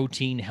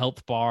protein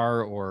health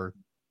bar or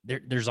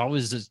there's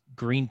always this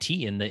green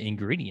tea in the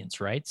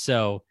ingredients, right?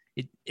 So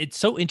it's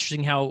so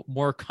interesting how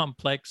more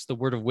complex the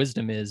word of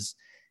wisdom is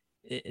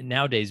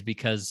nowadays,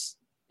 because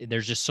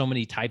there's just so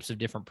many types of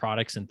different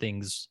products and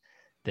things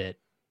that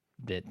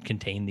that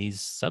contain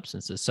these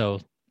substances.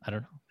 So I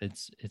don't know.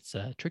 It's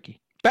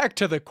tricky. Back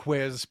to the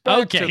quiz.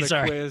 Back to the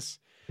sorry. quiz.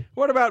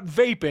 What about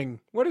vaping?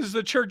 What does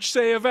the church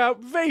say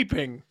about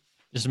vaping?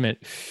 Just a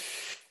minute.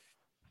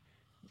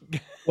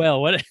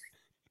 Well, what?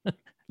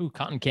 Ooh,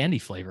 cotton candy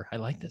flavor. I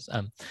like this.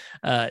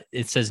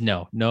 It says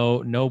no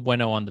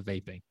bueno on the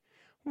vaping.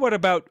 What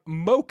about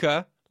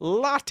mocha,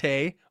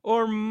 latte,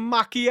 or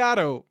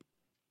macchiato?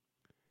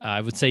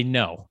 I would say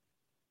no.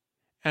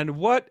 And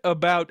what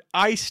about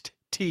iced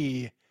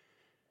tea?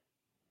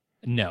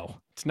 No.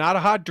 It's not a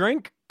hot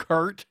drink,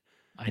 Kurt.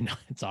 I know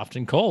it's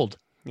often cold.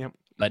 Yep.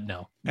 But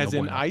no. As no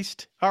in bueno.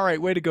 iced? All right,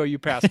 way to go. You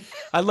passed.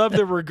 I love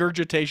the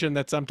regurgitation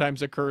that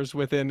sometimes occurs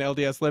within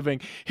LDS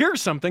living.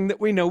 Here's something that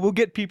we know will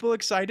get people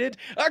excited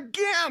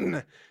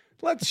again.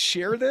 Let's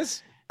share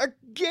this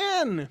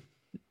again.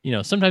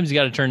 Sometimes you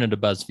got to turn into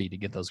BuzzFeed to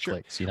get those Sure.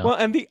 clicks, Well,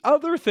 and the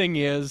other thing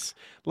is,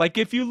 like,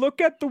 if you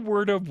look at the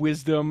word of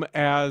wisdom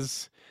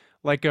as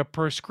like a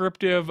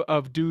prescriptive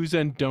of do's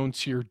and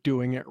don'ts, you're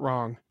doing it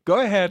wrong. Go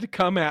ahead,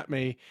 come at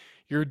me.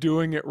 You're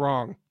doing it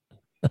wrong.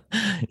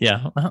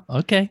 Yeah.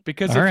 Okay.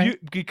 Because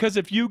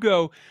if you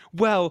go,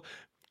 well,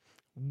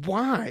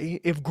 why,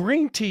 if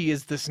green tea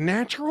is this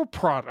natural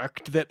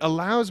product that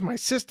allows my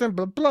system,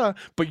 blah, blah,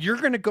 but you're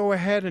going to go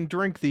ahead and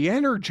drink the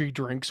energy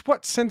drinks,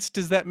 what sense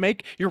does that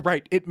make? You're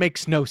right. It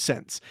makes no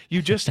sense.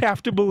 You just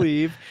have to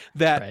believe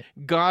that Right.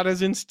 God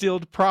has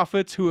instilled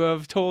prophets who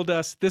have told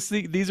us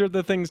these are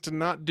the things to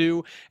not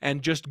do,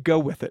 and just go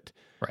with it.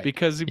 Right.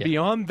 Because Yeah.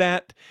 beyond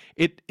that,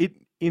 it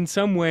in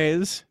some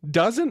ways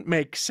doesn't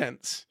make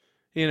sense.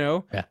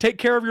 Yeah. Take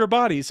care of your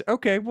bodies.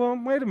 Okay, well,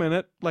 wait a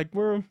minute. Like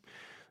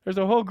there's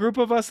a whole group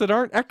of us that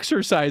aren't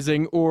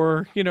exercising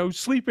or,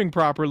 sleeping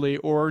properly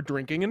or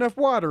drinking enough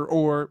water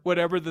or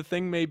whatever the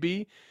thing may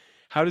be.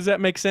 How does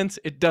that make sense?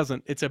 It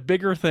doesn't. It's a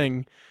bigger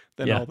thing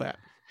than Yeah. all that.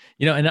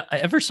 And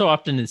ever so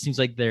often it seems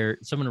like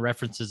someone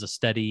references a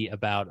study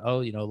about,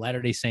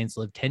 Latter-day Saints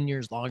live 10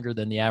 years longer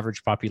than the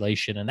average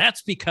population. And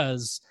that's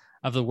because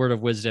of the word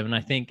of wisdom. And I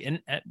think,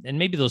 and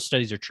maybe those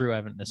studies are true. I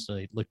haven't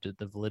necessarily looked at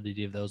the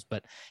validity of those,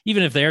 but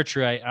even if they're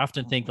true, I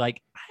often think I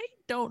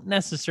don't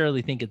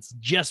necessarily think it's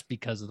just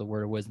because of the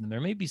word of wisdom. There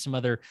may be some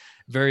other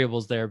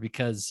variables there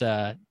because,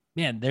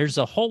 there's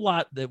a whole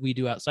lot that we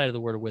do outside of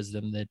the word of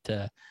wisdom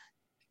that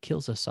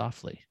kills us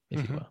softly,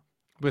 if you will.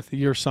 With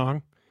your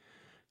song,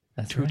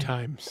 That's two right.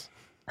 times.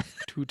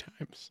 2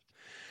 times.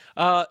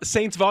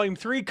 Saints Volume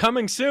 3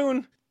 coming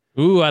soon.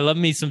 Ooh, I love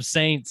me some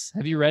Saints.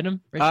 Have you read them,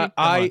 Richie?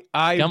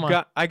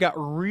 I got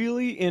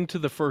really into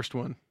the first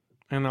one,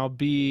 and I'll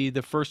be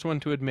the first one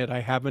to admit I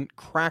haven't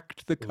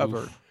cracked the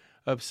cover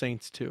of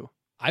Saints 2.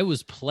 I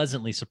was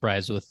pleasantly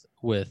surprised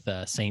with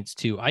Saints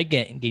 2. I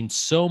gained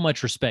so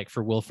much respect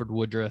for Wilford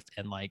Woodruff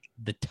and like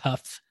the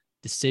tough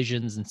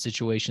decisions and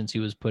situations he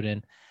was put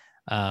in.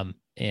 Well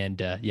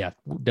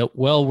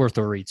worth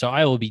a read. So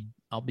I'll be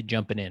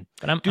jumping in,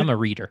 but I'm a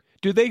reader.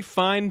 Do they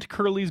find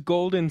Curly's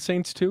gold in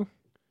Saints 2?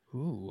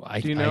 Ooh,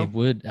 Do you know?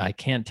 I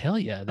can't tell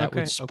you. That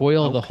Okay, would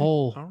spoil the okay,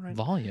 whole all right.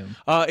 volume.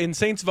 In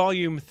Saints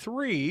Volume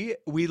 3,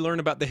 we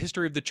learn about the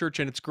history of the church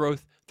and its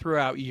growth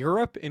throughout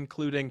Europe,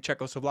 including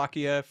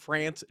Czechoslovakia,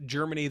 France,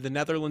 Germany, the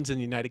Netherlands, and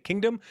the United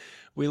Kingdom.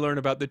 We learn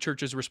about the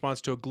church's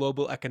response to a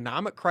global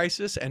economic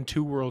crisis and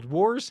 2 world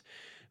wars.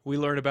 We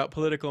learn about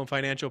political and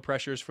financial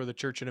pressures for the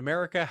church in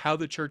America, how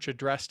the church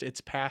addressed its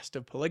past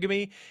of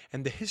polygamy,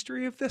 and the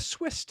history of the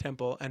Swiss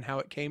temple and how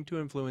it came to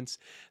influence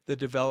the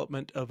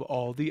development of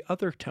all the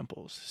other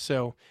temples.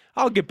 So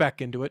I'll get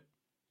back into it.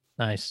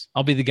 Nice.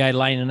 I'll be the guy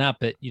lining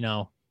up at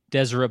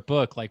Deseret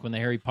Book, like when the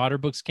Harry Potter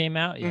books came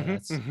out. Yeah,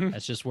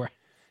 that's just where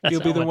You'll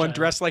be how the much one I-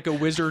 dressed like a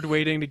wizard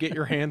waiting to get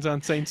your hands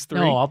on Saints 3.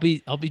 No, I'll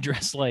be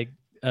dressed like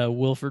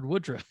Wilford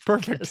Woodruff.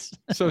 Perfect.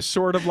 So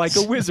sort of like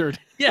a wizard.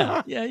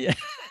 Yeah.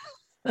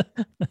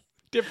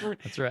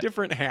 Different, That's right.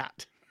 different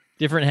hat.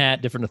 Different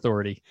hat, different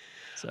authority.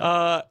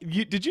 So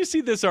Did you see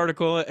this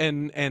article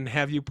and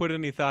have you put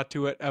any thought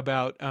to it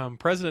about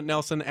President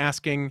Nelson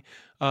asking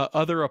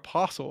other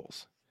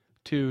apostles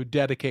to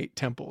dedicate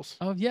temples?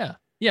 oh yeah.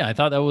 I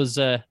thought that was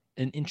an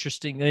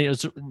interesting.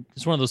 It's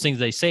one of those things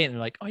they say, and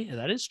they're like, oh yeah,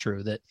 that is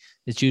true. That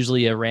it's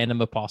usually a random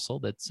apostle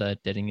that's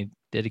dedicating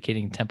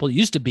a temple. It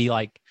used to be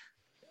like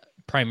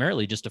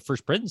primarily just a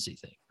first presidency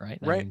thing, right?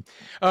 Right.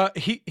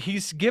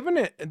 He's given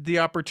it the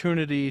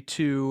opportunity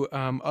to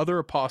other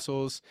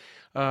apostles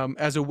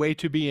as a way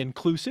to be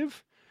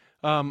inclusive.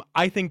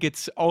 I think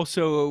it's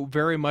also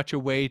very much a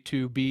way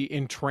to be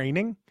in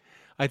training.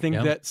 I think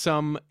Yeah. that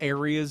some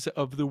areas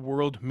of the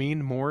world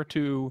mean more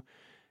to,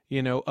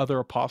 other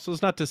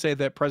apostles. Not to say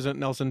that President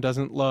Nelson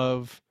doesn't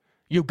love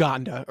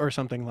Uganda or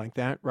something like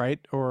that, right?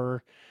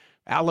 Or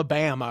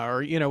Alabama,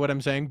 or what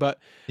I'm saying, but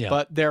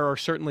there are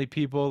certainly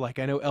people like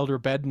I know Elder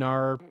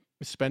Bednar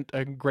spent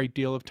a great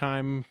deal of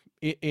time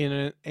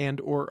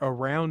and or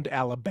around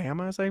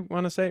Alabama, as I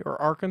want to say,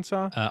 or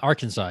Arkansas.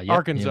 Arkansas. Yep.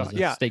 Arkansas, He was the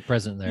yeah. Stake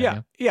president there.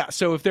 Yeah, yeah.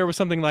 So if there was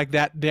something like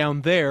that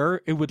down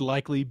there, it would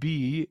likely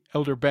be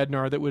Elder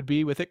Bednar that would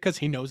be with it because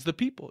he knows the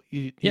people.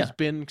 He's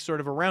been sort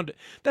of around it.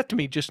 That to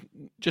me just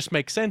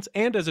makes sense.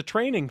 And as a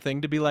training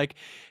thing to be like,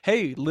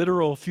 hey,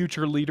 literal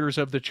future leaders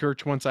of the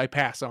church, once I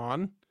pass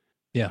on,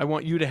 I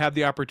want you to have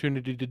the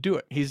opportunity to do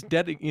it. He's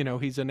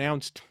he's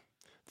announced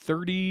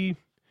 30,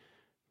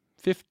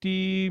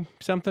 50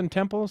 something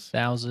temples.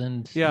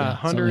 1,000.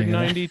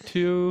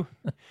 192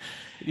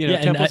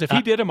 temples. If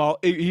he did them all,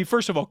 he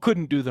first of all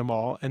couldn't do them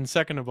all, and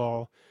second of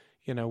all,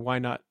 why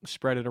not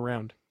spread it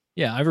around?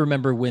 Yeah, I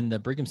remember when the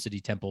Brigham City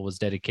Temple was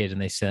dedicated,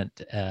 and they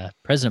sent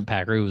President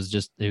Packer, who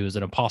was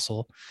an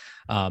apostle,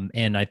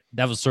 and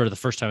that was sort of the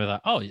first time I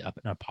thought, oh, yeah,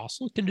 an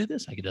apostle can do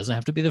this. Like, it doesn't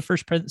have to be the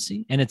first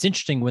presidency. And it's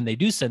interesting when they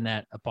do send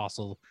that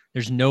apostle,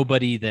 there's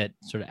nobody that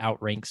sort of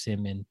outranks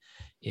him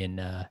in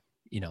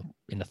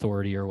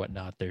authority or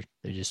whatnot. They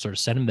just sort of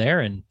send him there,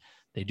 and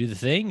they do the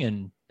thing,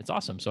 and it's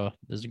awesome. So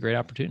this is a great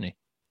opportunity.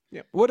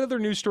 Yeah. What other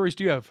news stories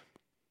do you have?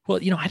 Well,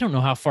 I don't know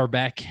how far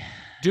back.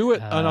 Do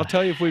it, and I'll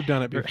tell you if we've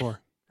done it before.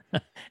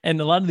 And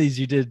a lot of these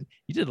you did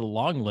a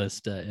long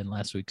list in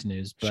last week's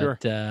news. But sure.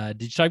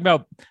 Did you talk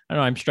about? I don't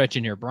know. I'm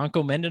stretching here.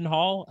 Bronco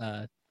Mendenhall.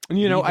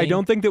 I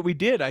don't think that we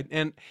did.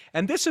 And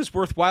this is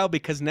worthwhile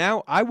because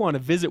now I want to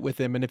visit with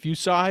him. And if you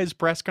saw his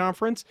press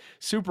conference,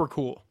 super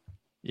cool.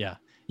 Yeah.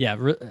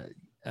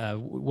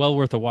 Well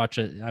worth a watch.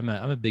 I'm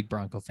a big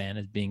Bronco fan,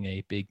 as being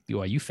a big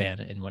BYU fan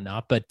and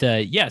whatnot. But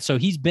so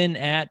he's been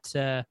at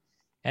the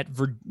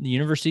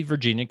University of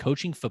Virginia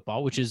coaching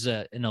football, which is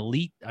an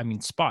elite,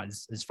 spot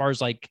as far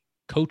as like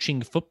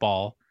coaching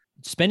football.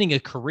 Spending a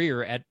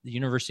career at the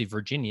University of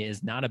Virginia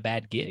is not a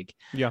bad gig.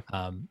 Yeah.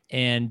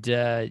 And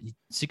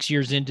 6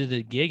 years into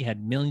the gig,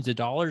 had millions of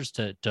dollars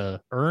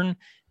to earn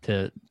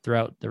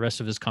throughout the rest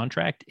of his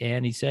contract.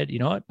 And he said, you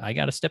know what, I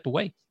got to step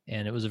away.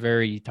 And it was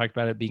he talked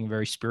about it being a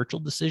very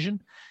spiritual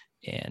decision,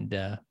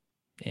 and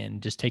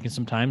just taking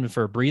some time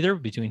for a breather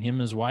between him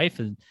and his wife,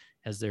 and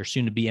as they're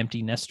soon to be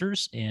empty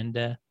nesters,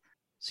 and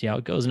see how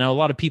it goes. Now, a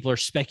lot of people are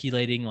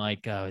speculating,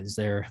 like,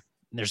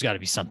 there's got to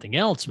be something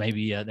else.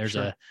 Maybe there's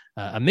a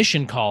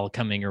mission call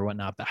coming or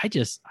whatnot. But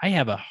I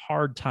have a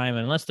hard time,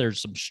 unless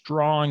there's some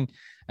strong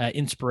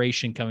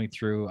inspiration coming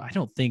through. I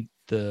don't think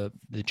the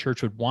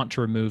church would want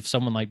to remove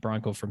someone like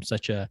Bronco from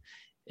such a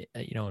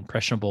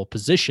impressionable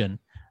position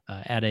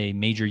at a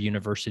major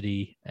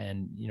university.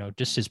 And,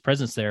 just his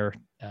presence there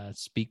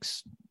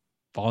speaks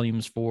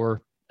volumes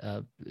for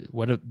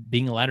what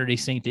being a Latter-day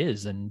Saint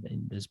is,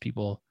 and as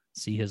people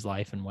see his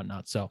life and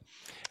whatnot. So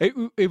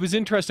it was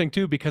interesting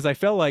too, because I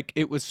felt like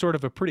it was sort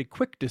of a pretty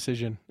quick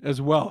decision as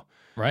well.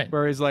 Right.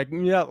 Where he's like,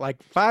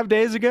 like 5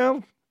 days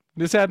ago,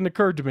 this hadn't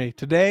occurred to me.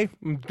 Today,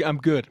 I'm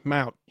good. I'm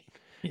out.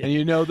 Yeah.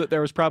 And that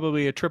there was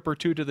probably a trip or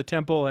two to the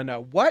temple and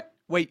what?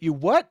 Wait, you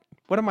what?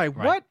 What am I?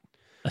 Right. What?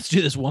 Let's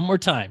do this one more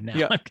time now.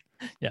 Yeah.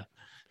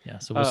 Yeah.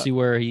 So we'll see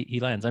where he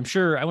lands. I'm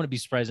sure I wouldn't be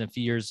surprised in a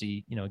few years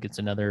he, gets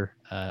another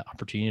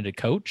opportunity to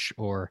coach,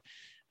 or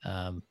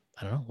I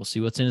don't know. We'll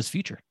see what's in his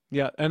future.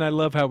 Yeah, and I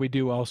love how we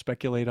do all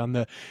speculate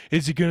on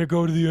is he going to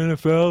go to the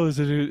NFL?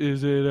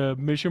 Is it a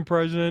mission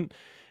president?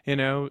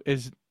 Are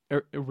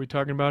we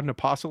talking about an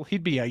apostle?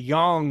 He'd be a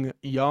young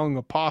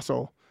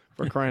apostle,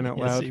 for crying out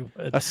Yes, loud.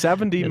 A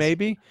 70 Yes.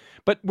 maybe.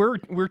 But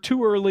we're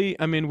too early.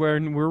 When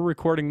we're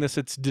recording this,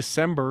 it's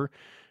December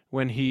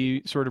when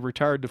he sort of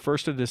retired, the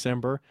 1st of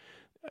December.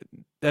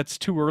 That's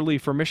too early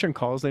for mission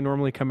calls. They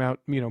normally come out,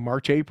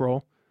 March,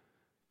 April.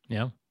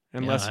 Yeah.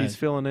 Unless he's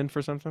filling in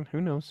for something.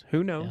 Who knows?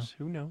 Who knows?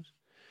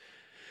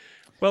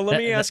 Well, let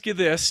me ask you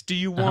this. Do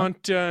you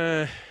want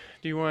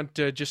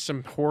just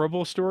some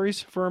horrible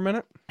stories for a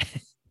minute?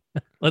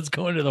 Let's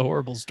go into the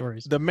horrible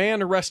stories. The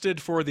man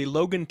arrested for the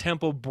Logan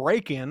Temple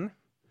break-in.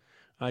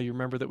 You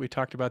remember that we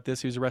talked about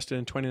this. He was arrested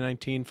in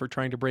 2019 for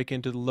trying to break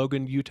into the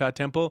Logan, Utah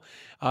temple.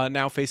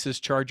 Now faces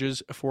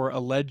charges for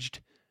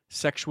alleged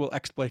sexual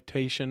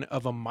exploitation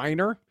of a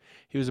minor.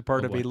 He was a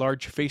part of a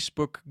large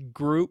Facebook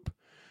group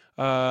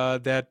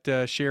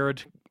that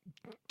shared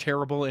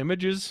terrible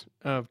images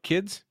of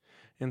kids.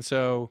 And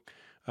so,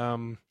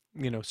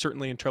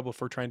 certainly in trouble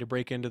for trying to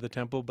break into the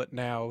temple, but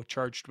now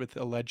charged with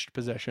alleged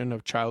possession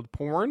of child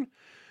porn.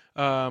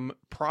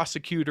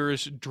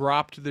 Prosecutors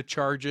dropped the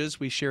charges.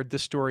 We shared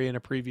this story in a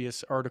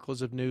previous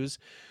articles of news.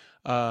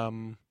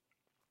 The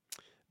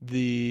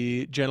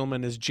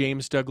gentleman is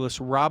James Douglas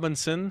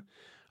Robinson,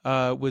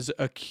 was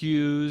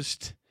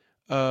accused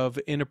of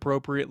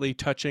inappropriately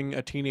touching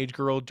a teenage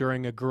girl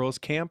during a girls'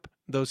 camp.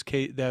 Those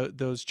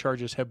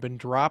charges have been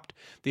dropped.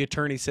 The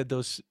attorney said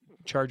those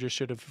charges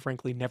should have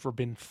frankly never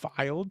been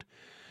filed.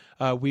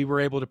 We were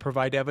able to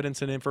provide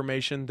evidence and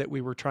information that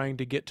we were trying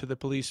to get to the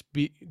police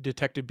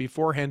detective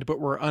beforehand, but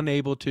were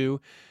unable to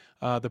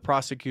The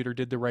prosecutor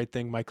did the right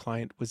thing. My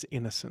client was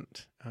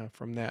innocent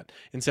from that.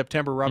 In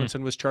September,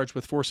 Robinson was charged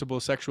with forcible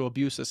sexual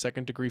abuse, a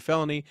second-degree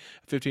felony.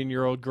 A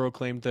 15-year-old girl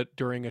claimed that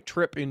during a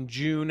trip in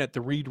June at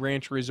the Reed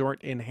Ranch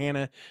Resort in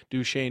Hannah,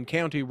 Duchesne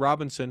County,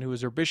 Robinson, who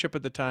was her bishop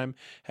at the time,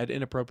 had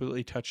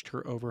inappropriately touched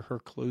her over her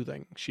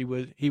clothing.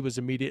 He was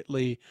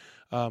immediately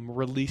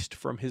released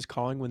from his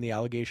calling when the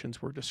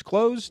allegations were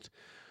disclosed.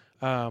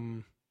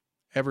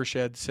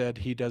 Evershed said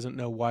he doesn't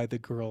know why the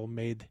girl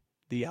made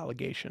the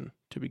allegation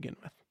to begin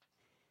with.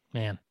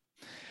 Man,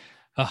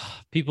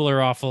 people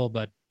are awful,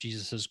 but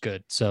Jesus is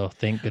good. So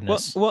thank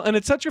goodness. Well, and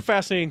it's such a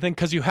fascinating thing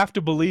because you have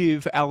to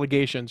believe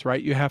allegations,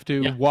 right? You have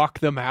to walk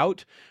them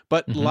out,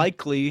 but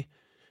likely,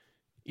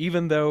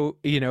 even though,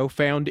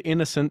 found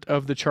innocent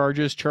of the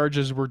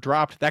charges were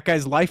dropped, that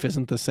guy's life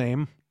isn't the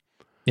same.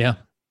 Yeah.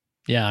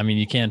 Yeah. I mean,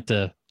 you can't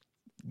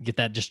get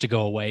that just to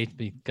go away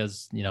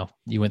because,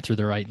 you went through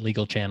the right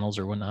legal channels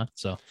or whatnot.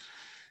 So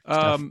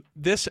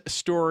this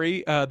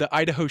story, the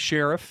Idaho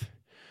sheriff,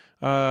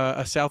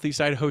 a Southeast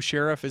Idaho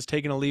sheriff, has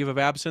taken a leave of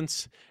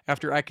absence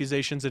after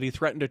accusations that he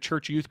threatened a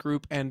church youth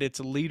group and its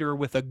leader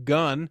with a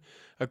gun,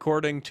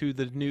 according to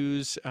the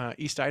news,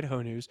 East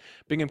Idaho News.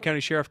 Bingham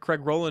County Sheriff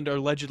Craig Rowland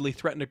allegedly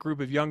threatened a group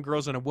of young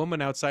girls and a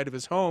woman outside of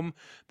his home.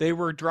 They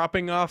were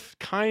dropping off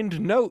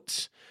kind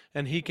notes,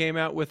 and he came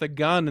out with a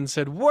gun and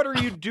said, "What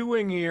are you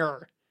doing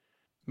here?"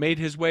 Made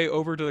his way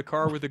over to the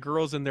car with the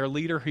girls and their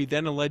leader. He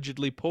then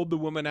allegedly pulled the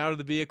woman out of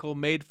the vehicle,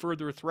 made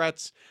further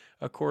threats.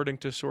 According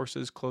to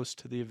sources close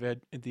to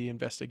the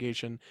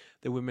investigation,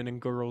 the women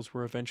and girls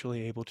were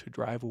eventually able to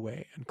drive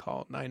away and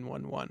call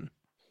 911.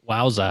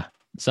 Wowza.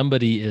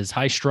 Somebody is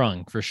high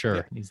strung for sure.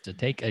 Yeah. Needs to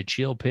take a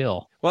chill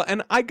pill. Well,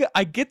 and I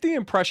get the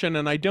impression,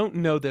 and I don't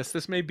know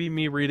this may be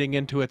me reading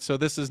into it, so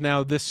this is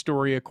now this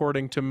story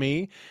according to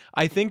me.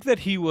 I think that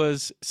he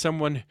was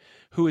someone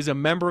who is a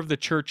member of the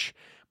church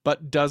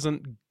but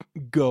doesn't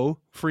go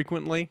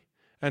frequently.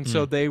 And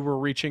so they were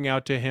reaching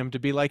out to him to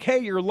be like, "Hey,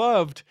 you're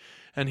loved."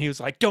 And he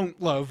was like,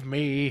 "Don't love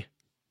me."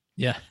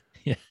 Yeah.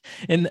 Yeah.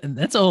 And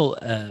that's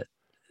a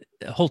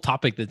whole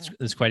topic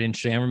that's quite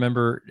interesting. I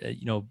remember,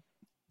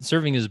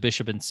 serving as a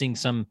bishop and seeing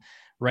some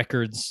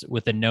records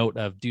with a note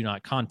of "do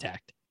not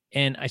contact."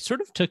 And I sort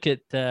of took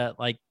it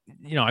I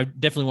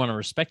definitely want to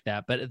respect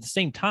that. But at the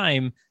same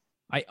time,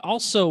 I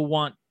also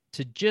want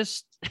to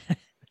just,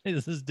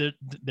 this is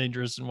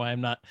dangerous and why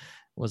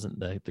wasn't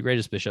the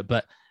greatest bishop,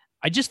 but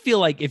I just feel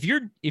like if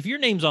your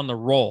name's on the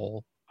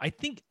roll, I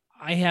think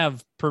I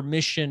have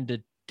permission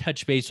to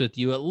touch base with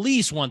you at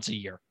least once a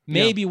year,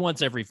 maybe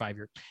once every 5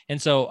 years.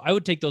 And so I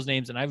would take those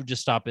names and I would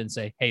just stop and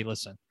say, "Hey,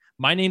 listen,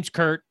 my name's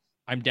Kurt.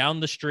 I'm down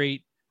the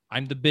street.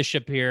 I'm the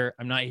bishop here.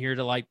 I'm not here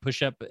to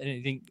push up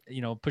anything,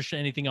 push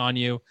anything on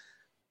you.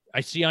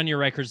 I see on your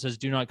record says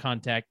do not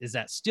contact. Is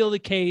that still the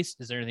case?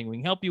 Is there anything we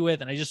can help you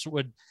with?" And I just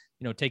would,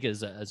 take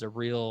it as a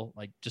real,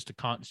 just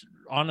a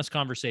honest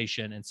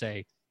conversation and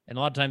say, and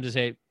a lot of times they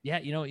say, "Yeah,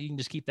 you can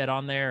just keep that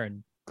on there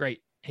and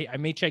great. Hey, I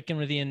may check in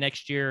with you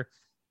next year."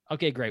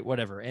 Okay, great,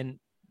 whatever. And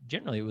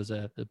generally it was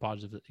a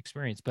positive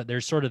experience, but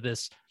there's sort of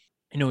this,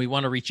 we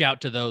want to reach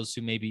out to those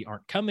who maybe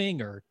aren't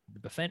coming or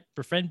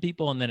befriend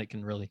people. And then it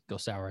can really go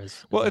sour.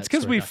 Well, it's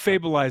because we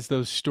fabulized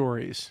those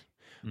stories,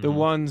 the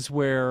ones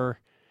where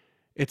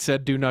it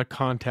said "do not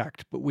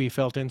contact," but we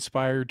felt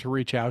inspired to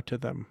reach out to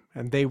them,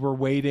 and they were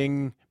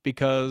waiting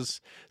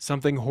because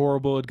something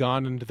horrible had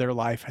gone into their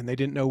life and they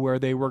didn't know where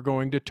they were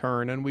going to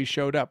turn, and we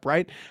showed up,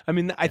 right? I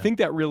mean, I think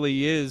that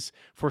really is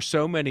for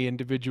so many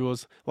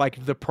individuals,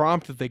 like the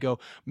prompt that they go,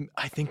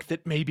 "I think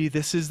that maybe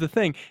this is the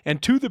thing."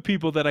 And to the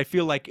people that I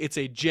feel like it's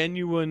a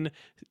genuine,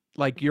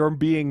 like you're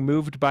being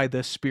moved by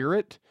the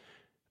Spirit,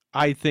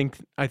 I think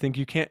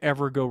you can't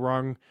ever go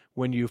wrong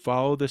when you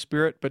follow the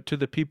Spirit. But to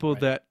the people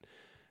that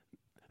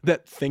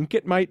think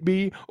it might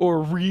be,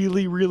 or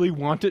really, really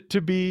want it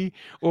to be,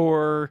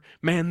 or,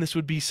 "Man, this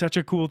would be such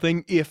a cool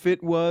thing if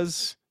it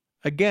was,"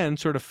 again,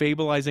 sort of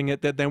fabulizing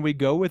it, that then we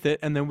go with it,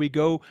 and then we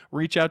go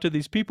reach out to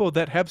these people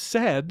that have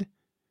said,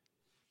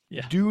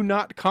 "Do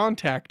not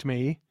contact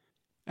me,"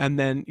 and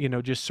then,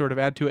 just sort of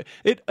add to it.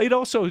 It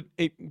also,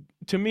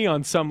 to me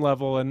on some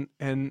level,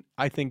 and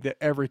I think that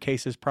every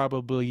case is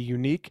probably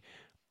unique,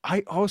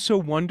 I also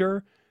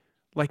wonder,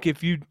 like,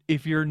 if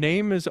your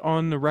name is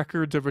on the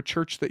records of a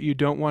church that you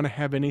don't want to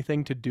have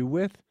anything to do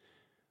with,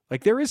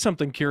 like, there is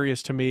something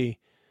curious to me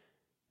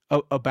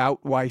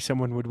about why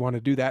someone would want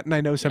to do that. And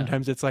I know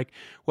sometimes it's like,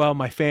 well,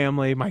 my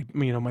family,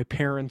 my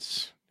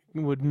parents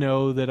would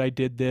know that I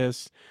did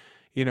this,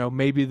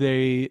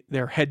 maybe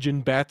they're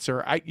hedging bets,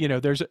 or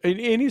there's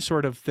any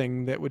sort of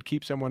thing that would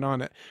keep someone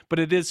on it. But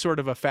it is sort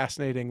of a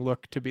fascinating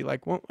look to be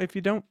like, well, if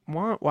you don't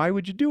want, why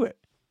would you do it?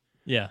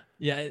 Yeah.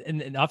 Yeah.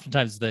 And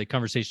oftentimes the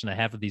conversation I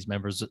have with these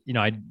members,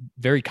 I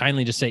very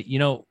kindly just say,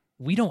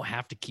 we don't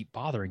have to keep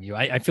bothering you.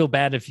 I feel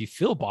bad if you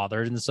feel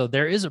bothered. And so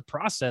there is a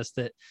process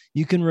that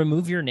you can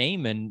remove your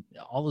name and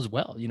all is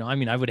well.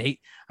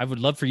 I would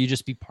love for you to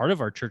just be part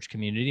of our church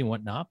community and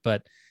whatnot,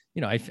 but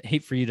I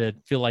hate for you to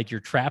feel like you're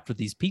trapped with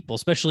these people,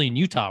 especially in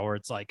Utah, where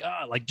it's like,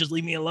 just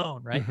leave me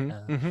alone. Right.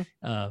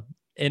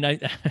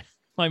 And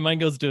my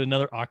mind goes to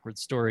another awkward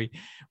story.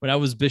 When I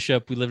was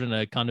bishop, we lived in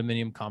a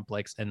condominium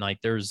complex, and like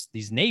there's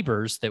these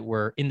neighbors that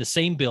were in the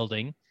same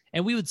building,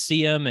 and we would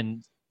see them,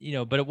 and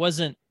but it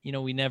wasn't,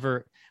 we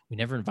never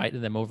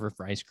invited them over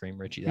for ice cream,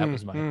 Richie. That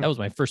was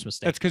my first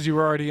mistake. That's because you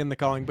were already in the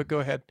calling, but go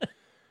ahead.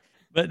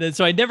 But then,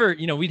 so I never,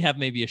 we'd have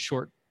maybe a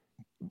short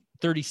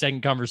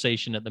 30-second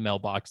conversation at the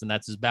mailbox, and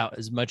that's about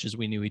as much as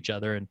we knew each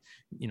other. And,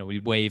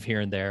 we'd wave here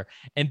and there.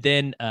 And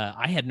then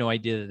I had no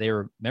idea that they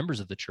were members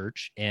of the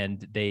church,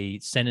 and they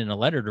sent in a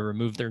letter to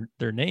remove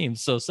their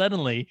names. So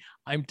suddenly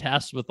I'm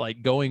tasked with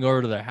like going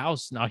over to their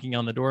house, knocking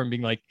on the door and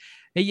being like,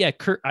 hey, yeah,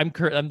 Kurt, I'm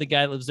the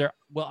guy that lives there.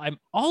 Well, I'm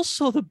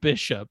also the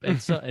bishop.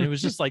 And it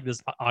was just like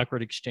this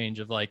awkward exchange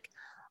of like,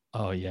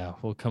 oh yeah,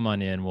 well, come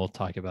on in. We'll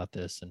talk about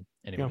this. And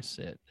anyways,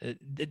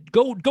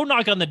 go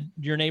knock on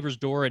your neighbor's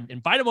door and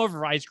invite them over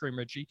for ice cream,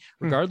 Richie,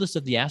 regardless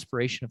of the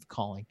aspiration of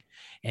calling.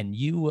 And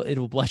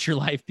it'll bless your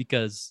life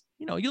because,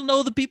 you'll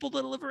know the people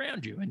that live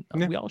around you,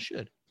 and we all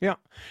should. Yeah.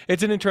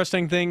 It's an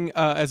interesting thing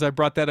as I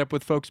brought that up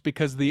with folks,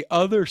 because the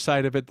other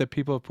side of it that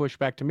people have pushed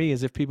back to me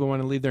is if people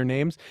want to leave their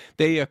names,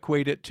 they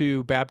equate it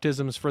to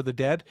baptisms for the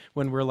dead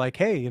when we're like,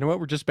 hey, you know what?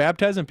 We're just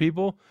baptizing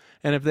people.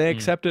 And if they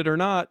accept it or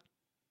not,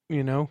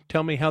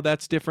 tell me how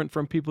that's different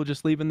from people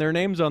just leaving their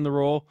names on the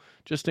roll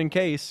just in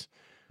case.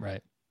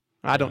 Right.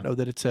 I don't know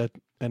that it's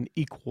an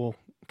equal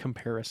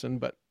comparison,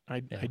 but I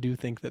do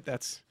think that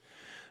that's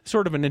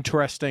sort of an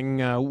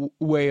interesting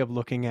way of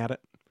looking at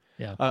it.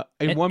 Yeah.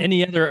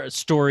 Any other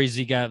stories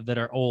you got that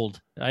are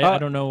old? I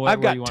don't know.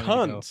 I've got you want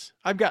tons.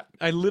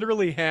 I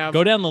literally have.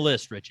 Go down the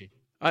list, Richie.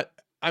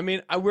 I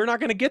mean, we're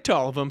not going to get to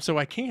all of them, so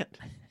I can't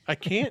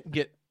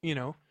get,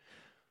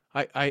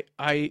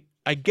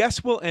 I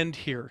guess we'll end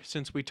here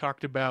since we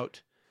talked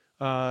about,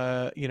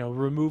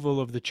 removal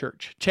of the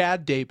church.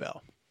 Chad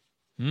Daybell.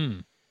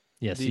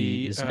 Yes,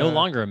 he is no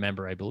longer a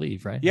member, I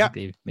believe, right? Yeah,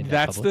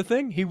 that's the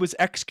thing. He was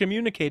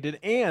excommunicated,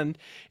 and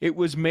it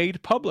was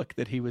made public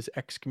that he was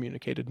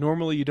excommunicated.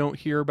 Normally, you don't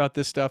hear about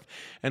this stuff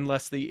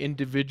unless the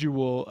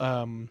individual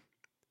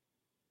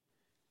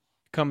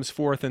comes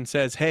forth and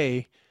says,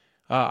 hey,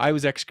 I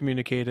was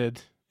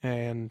excommunicated,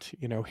 and,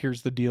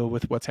 here's the deal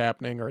with what's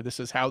happening, or this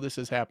is how this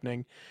is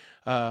happening.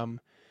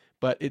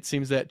 But it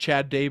seems that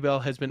Chad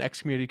Daybell has been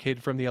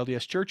excommunicated from the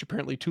LDS Church.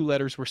 Apparently 2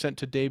 letters were sent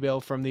to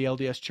Daybell from the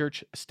LDS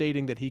Church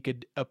stating that he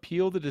could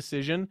appeal the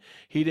decision.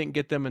 He didn't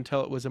get them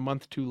until it was a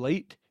month too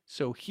late.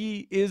 So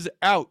he is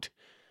out,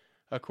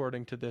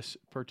 according to this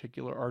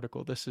particular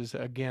article. This is,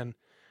 again,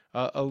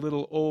 a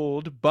little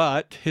old,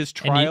 but his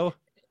trial...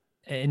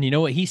 And you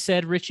know what he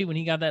said, Richie, when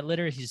he got that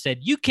letter? He said,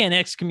 you can't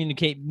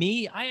excommunicate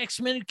me. I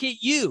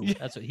excommunicate you. Yeah.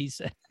 That's what he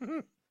said.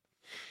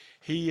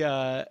 He...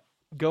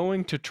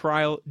 going to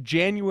trial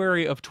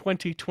January of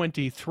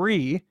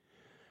 2023,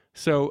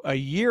 so a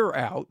year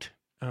out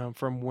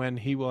from when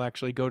he will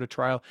actually go to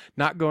trial.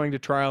 Not going to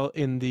trial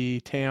in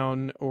the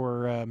town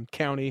or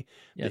county.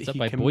 Yeah, it's up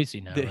by Boise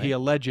now, that right? he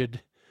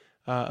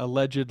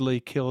allegedly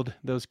killed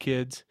those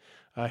kids.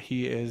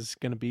 He is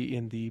going to be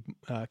in the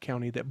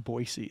county that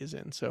Boise is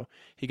in. So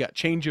he got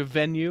change of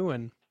venue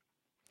and.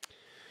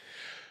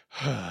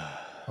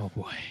 Oh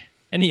boy.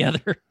 Any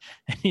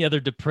other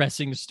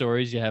depressing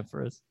stories you have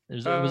for us?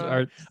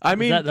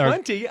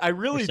 Plenty. I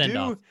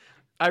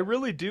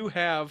really do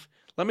have.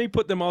 Let me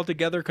put them all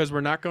together because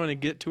we're not going to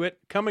get to it.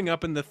 Coming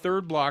up in the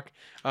third block,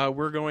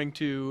 we're going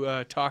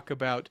to talk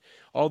about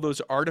all those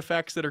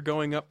artifacts that are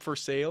going up for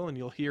sale, and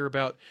you'll hear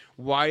about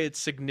why it's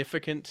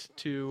significant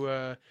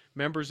to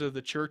members of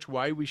the church,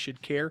 why we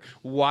should care,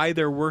 why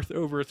they're worth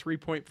over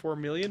 $3.4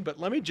 million. But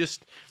let me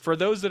just, for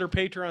those that are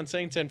Patreon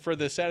saints and for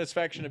the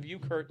satisfaction of you,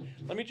 Kurt,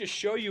 let me just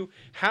show you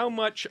how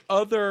much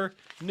other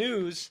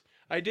news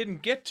I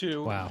didn't get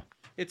to. Wow.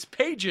 It's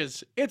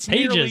pages. It's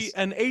nearly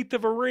an eighth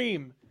of a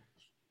ream.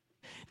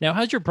 Now,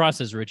 how's your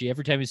process, Richie?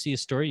 Every time you see a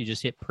story, you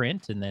just hit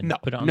print and then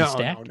put it on the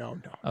stack? No.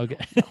 Okay.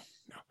 No.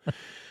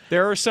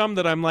 There are some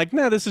that I'm like,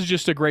 this is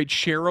just a great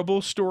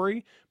shareable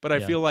story. But I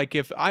feel like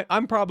if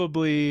I'm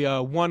probably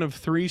one of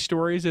 3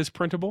 stories is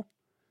printable.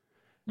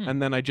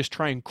 And then I just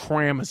try and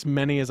cram as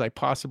many as I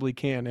possibly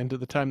can into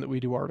the time that we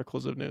do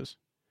articles of news.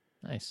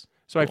 Nice.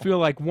 So cool. I feel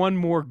like one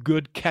more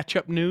good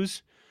catch-up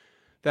news,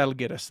 that'll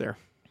get us there.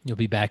 You'll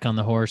be back on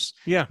the horse.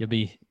 Yeah. You'll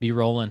be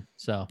rolling.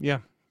 So yeah.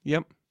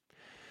 Yep.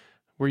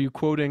 Were you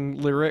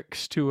quoting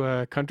lyrics to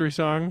a country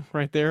song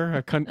right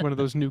there? One of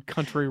those new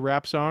country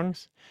rap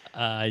songs?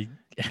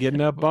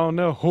 Getting up on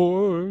the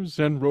horse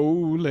and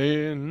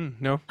rolling.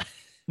 No?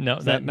 No,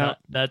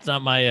 that's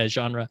not my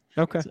genre.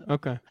 Okay, so.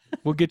 Okay.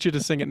 We'll get you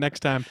to sing it next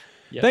time.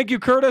 Yep. Thank you,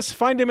 Curtis.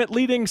 Find him at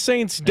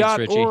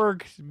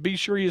leadingsaints.org. Be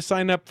sure you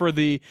sign up for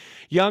the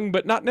young,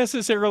 but not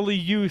necessarily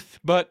youth,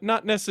 but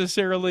not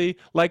necessarily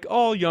like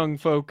all young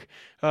folk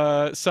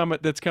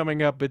summit that's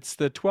coming up. It's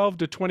the 12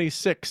 to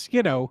 26,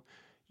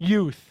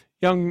 youth,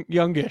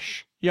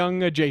 youngish,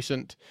 young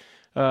adjacent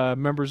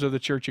members of the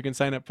church. You can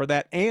sign up for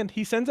that. And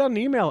he sends out an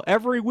email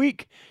every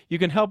week. You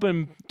can help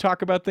him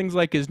talk about things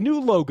like his new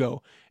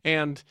logo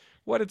and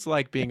what it's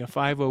like being a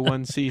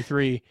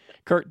 501c3.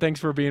 Kurt, thanks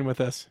for being with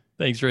us.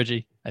 Thanks,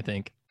 Richie, I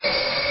think.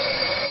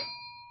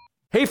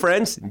 Hey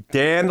friends,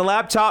 Dan the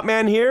Laptop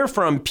Man here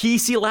from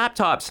PC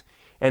Laptops.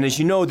 And as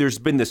you know, there's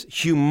been this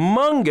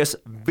humongous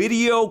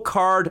video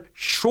card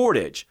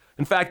shortage.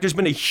 In fact, there's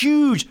been a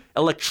huge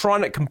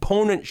electronic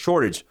component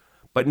shortage.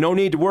 But no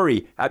need to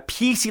worry. At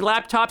PC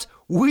Laptops,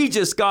 we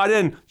just got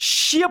in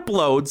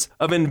shiploads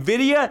of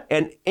NVIDIA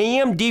and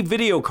AMD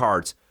video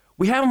cards.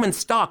 We have them in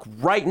stock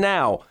right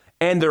now,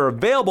 and they're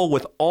available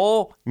with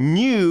all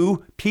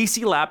new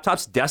PC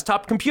Laptops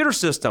desktop computer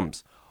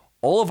systems.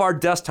 All of our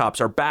desktops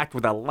are backed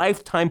with a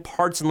lifetime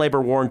parts and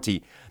labor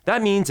warranty.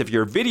 That means if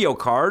your video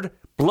card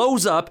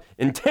blows up,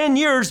 in 10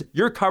 years,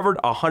 you're covered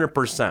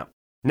 100%.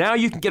 Now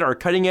you can get our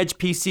cutting-edge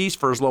PCs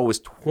for as low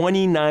as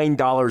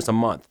 $29 a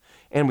month.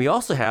 And we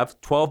also have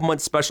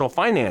 12-month special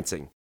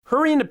financing.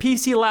 Hurry into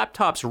PC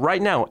Laptops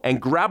right now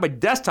and grab a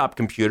desktop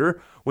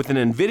computer with an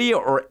NVIDIA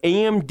or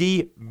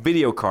AMD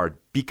video card.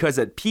 Because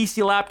at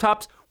PC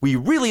Laptops, we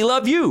really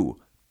love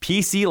you.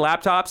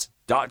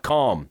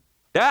 PCLaptops.com.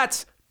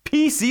 That's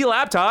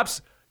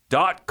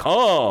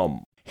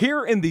PCLaptops.com.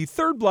 Here in the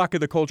third block of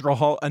the Cultural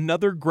Hall,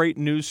 another great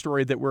news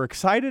story that we're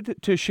excited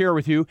to share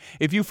with you.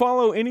 If you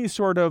follow any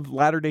sort of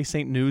Latter-day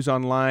Saint news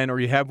online,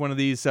 or you have one of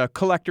these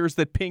collectors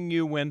that ping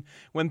you when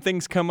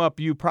things come up,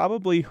 you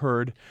probably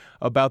heard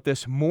about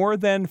this more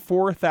than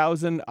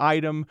 4,000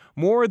 item,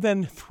 more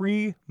than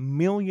 $3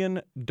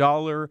 million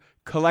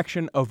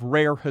collection of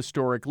rare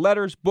historic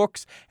letters,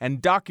 books,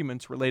 and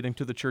documents relating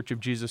to the Church of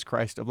Jesus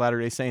Christ of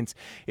Latter-day Saints.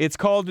 It's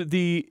called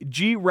the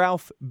G.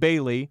 Ralph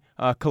Bailey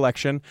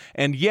collection.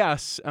 And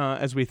yes,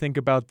 as we think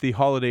about the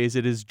holidays,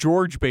 it is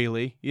George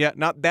Bailey. Yeah,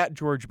 not that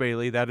George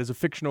Bailey. That is a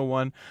fictional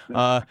one.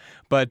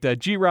 But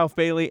G. Ralph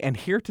Bailey. And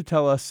here to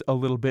tell us a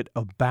little bit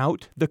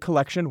about the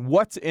collection,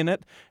 what's in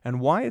it, and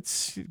why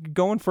it's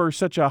going for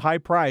such a high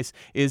price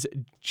is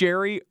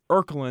Jerry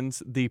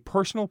Erkelins, the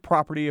personal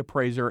property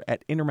appraiser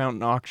at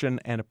Intermountain Auction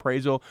and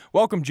Appraisal.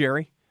 Welcome,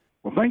 Jerry.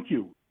 Well, thank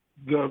you.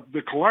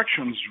 The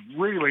collection's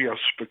really a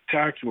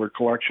spectacular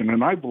collection,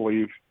 and I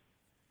believe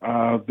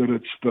that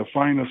it's the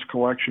finest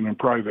collection in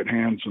private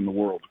hands in the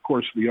world. Of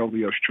course, the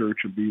LDS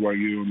Church of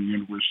BYU and the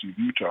University of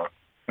Utah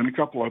and a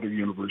couple other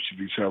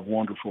universities have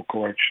wonderful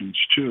collections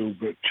too,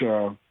 but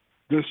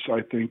this,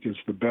 I think, is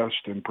the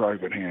best in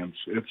private hands.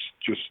 It's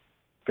just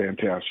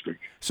fantastic.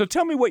 So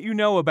tell me what you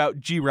know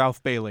about G.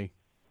 Ralph Bailey.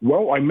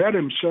 Well, I met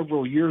him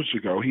several years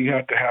ago. He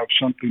had to have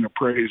something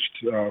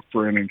appraised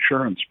for an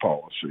insurance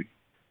policy.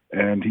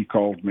 And he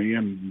called me,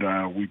 and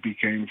we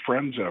became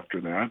friends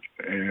after that.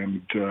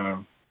 And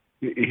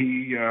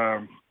he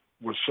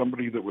was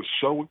somebody that was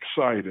so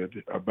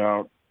excited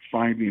about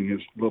finding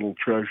his little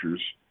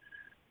treasures.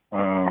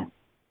 My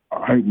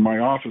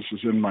office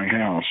is in my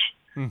house,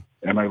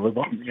 and I live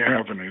on the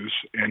avenues.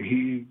 And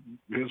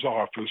his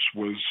office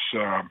was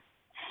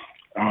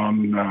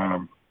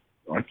on,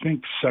 I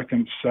think,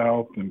 2nd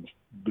South and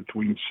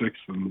between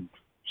 6th and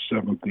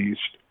 7th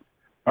East.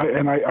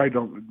 I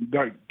don't,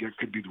 that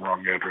could be the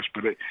wrong address,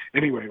 but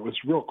anyway, it was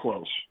real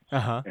close.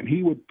 Uh-huh. And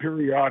he would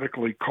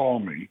periodically call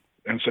me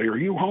and say, "Are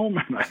you home?"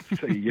 And I'd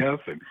say, "Yes."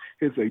 And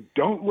he'd say,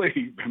 "Don't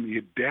leave." And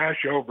he'd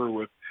dash over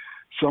with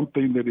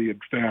something that he had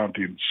found.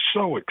 He was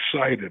so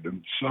excited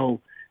and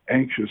so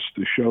anxious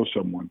to show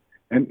someone.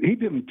 And he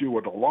didn't do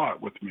it a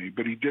lot with me,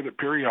 but he did it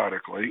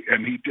periodically,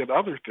 and he did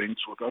other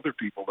things with other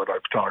people that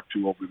I've talked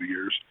to over the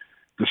years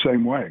the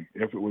same way.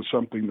 If it was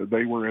something that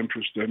they were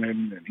interested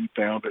in and he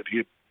found it,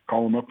 he'd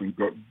call them up and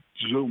go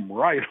zoom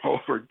right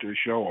over to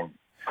show them.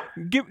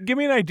 Give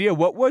me an idea.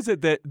 What was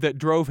it that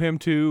drove him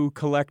to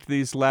collect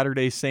these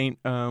Latter-day Saint,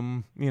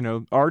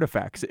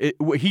 artifacts?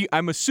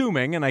 I'm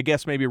assuming, and I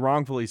guess maybe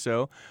wrongfully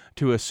so,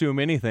 to assume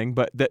anything,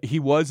 but that he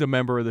was a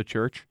member of the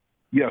church.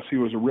 Yes, he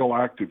was a real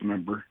active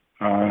member.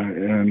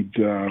 And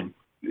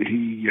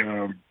he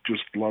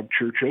just loved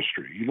church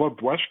history. He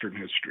loved Western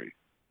history,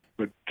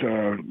 but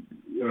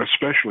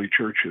especially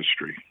church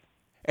history.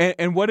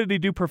 And what did he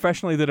do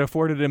professionally that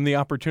afforded him the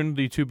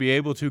opportunity to be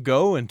able to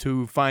go and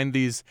to find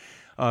these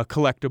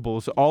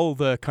collectibles all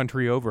the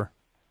country over?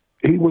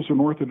 He was an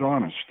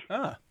orthodontist.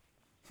 Ah.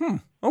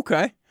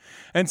 Okay.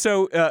 And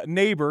so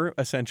neighbor,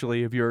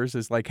 essentially, of yours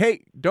is like,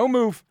 "Hey, don't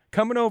move.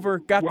 Coming over.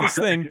 Got this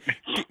thing."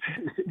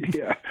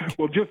 Yeah.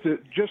 Well, just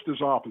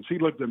his office. He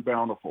lived in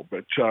Bountiful,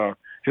 but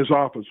his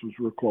office was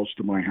real close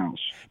to my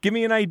house. Give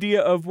me an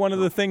idea of one of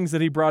the things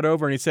that he brought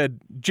over, and he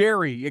said,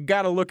 "Jerry, you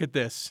got to look at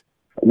this."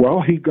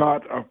 Well, he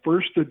got a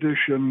first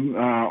edition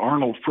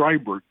Arnold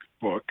Freiberg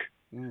book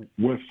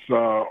with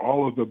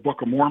all of the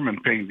Book of Mormon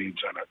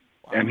paintings in it.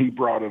 Wow. And he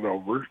brought it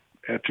over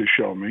to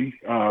show me.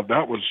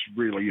 That was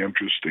really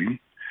interesting.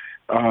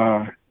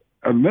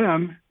 And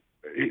then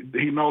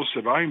he knows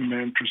that I'm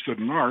interested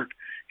in art.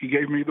 He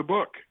gave me the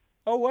book.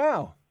 Oh,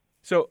 wow.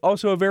 So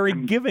also a very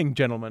giving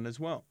gentleman as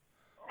well.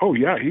 Oh,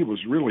 yeah, he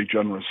was really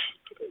generous.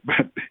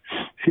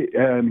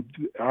 And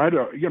I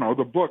don't,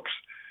 the books,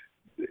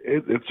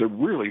 it's a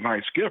really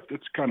nice gift.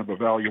 It's kind of a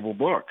valuable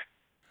book.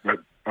 But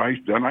I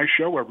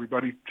show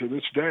everybody to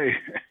this day.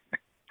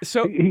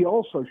 So he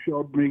also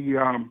showed me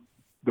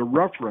the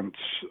reference,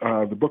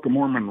 the Book of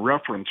Mormon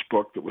reference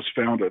book that was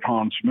found at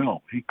Haun's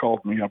Mill. He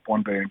called me up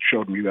one day and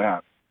showed me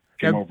that.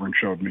 came over and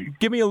showed me.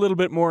 Give me a little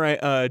bit more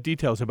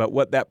details about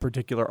what that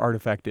particular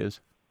artifact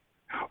is.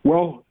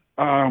 Well,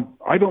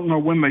 I don't know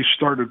when they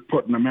started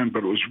putting them in,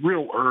 but it was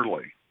real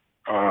early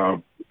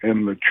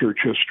in the church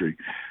history.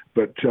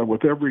 But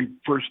with every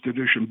first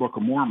edition Book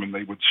of Mormon,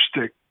 they would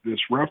stick this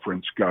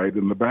reference guide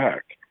in the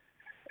back.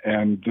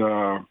 And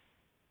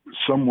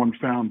someone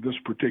found this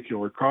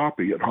particular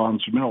copy at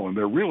Hans Mill, and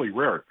they're really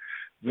rare.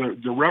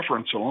 The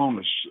reference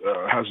alone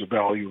has a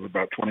value of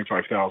about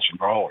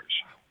 $25,000.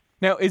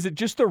 Now, is it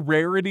just the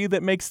rarity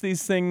that makes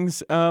these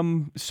things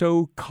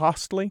so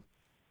costly?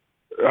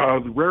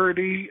 The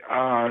rarity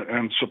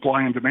and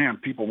supply and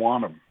demand. People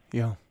want them.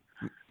 Yeah.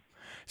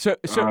 So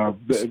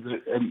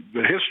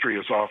the history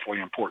is awfully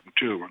important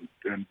too,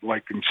 and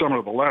like in some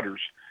of the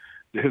letters,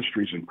 the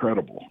history is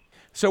incredible.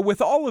 So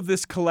with all of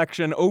this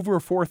collection, over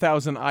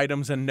 4,000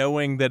 items, and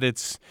knowing that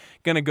it's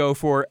going to go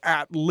for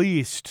at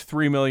least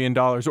 $3 million,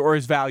 or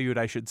is valued,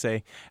 I should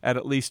say,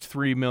 at least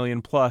 $3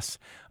 million plus,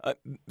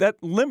 that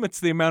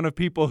limits the amount of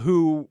people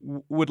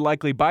who would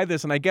likely buy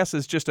this. And I guess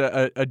as just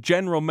a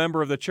general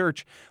member of the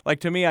church, like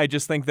to me, I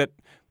just think that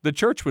the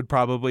church would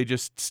probably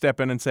just step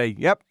in and say,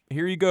 yep,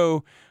 here you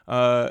go,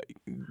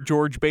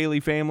 George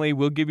Bailey family,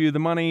 we'll give you the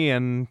money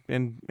and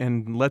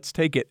let's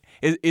take it.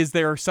 Is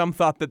there some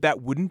thought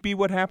that wouldn't be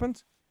what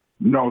happens?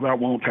 No, that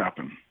won't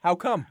happen. How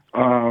come?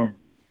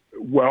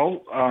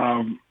 Well,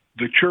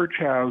 the church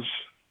has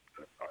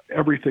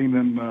everything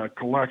in the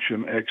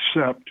collection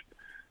except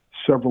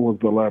several of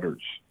the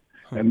letters.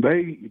 And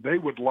they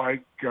would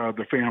like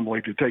the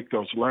family to take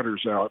those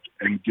letters out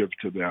and give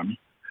to them.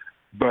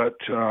 But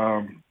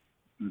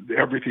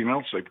everything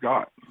else they've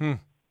got.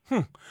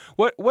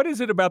 What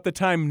is it about the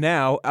time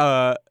now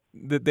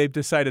that they've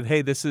decided,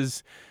 hey, this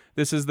is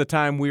the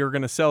time we are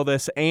going to sell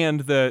this,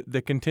 and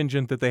the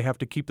contingent that they have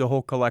to keep the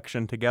whole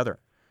collection together?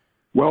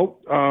 Well,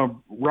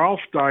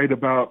 Ralph died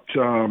about,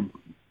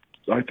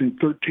 I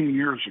think, 13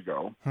 years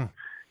ago,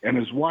 and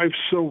his wife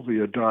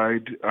Sylvia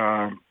died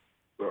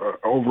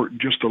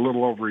just a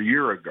little over a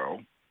year ago.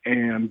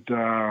 And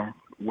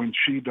when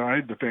she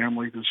died, the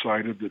family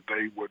decided that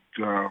they would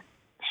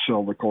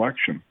sell the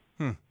collection.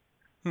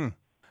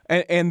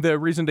 And the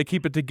reason to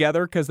keep it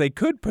together, because they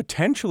could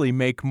potentially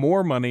make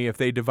more money if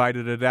they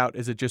divided it out.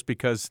 Is it just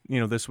because,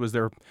 this was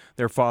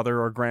their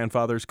father or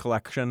grandfather's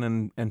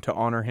collection and to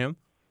honor him?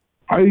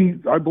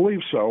 I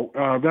believe so.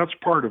 That's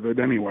part of it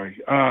anyway.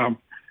 And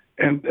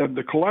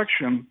the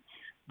collection,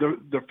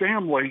 the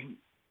family,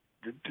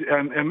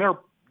 and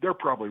they're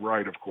probably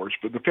right, of course,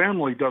 but the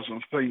family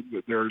doesn't think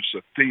that there's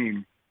a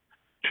theme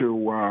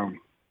to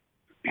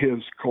his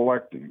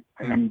collecting.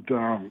 And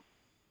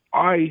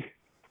I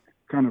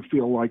kind of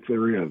feel like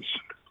there is.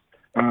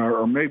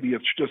 Or maybe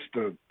it's just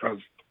a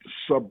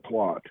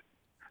subplot,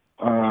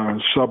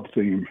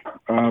 sub-theme,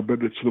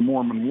 but it's the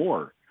Mormon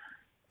War.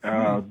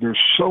 There's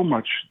so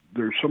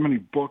many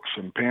books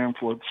and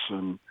pamphlets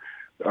and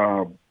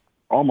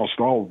almost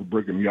all of the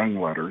Brigham Young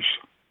letters,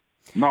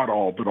 not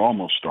all, but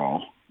almost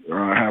all,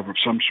 have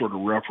some sort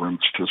of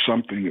reference to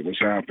something that was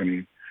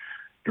happening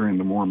during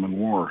the Mormon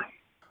War.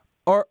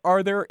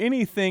 Are there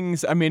any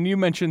things, I mean, you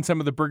mentioned some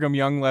of the Brigham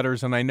Young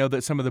letters, and I know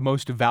that some of the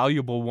most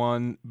valuable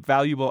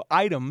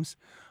items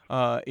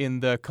in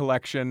the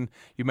collection,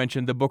 you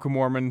mentioned the Book of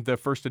Mormon, the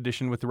first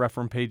edition with the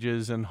reference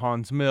pages and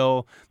Hans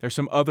Mill. There's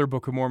some other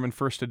Book of Mormon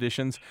first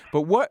editions.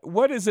 But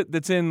what is it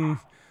that's in,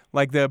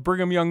 like the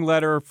Brigham Young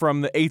letter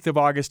from the 8th of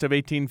August of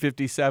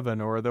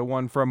 1857 or the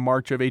one from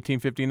March of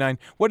 1859?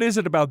 What is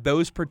it about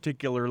those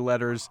particular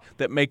letters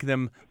that make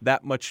them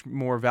that much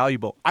more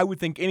valuable? I would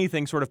think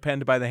anything sort of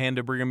penned by the hand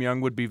of Brigham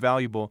Young would be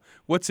valuable.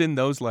 What's in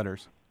those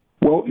letters?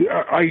 Well,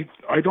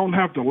 I don't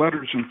have the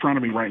letters in front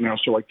of me right now,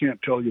 so I can't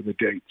tell you the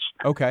dates.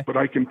 Okay. But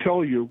I can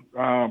tell you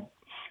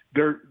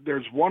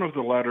there's one of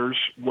the letters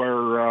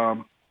where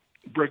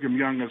Brigham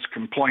Young is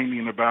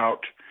complaining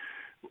about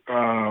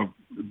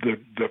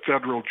the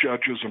federal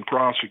judges and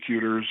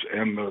prosecutors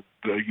and the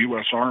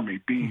U.S. Army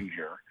being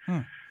here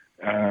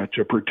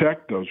to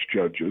protect those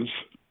judges.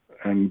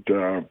 And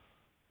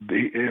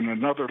in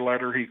another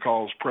letter, he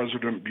calls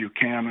President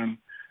Buchanan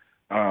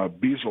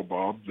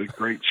Beelzebub, the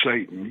great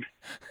Satan.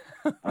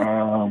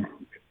 In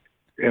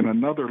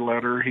another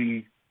letter,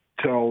 he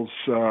tells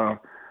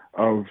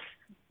of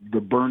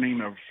the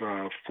burning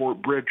of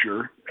Fort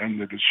Bridger and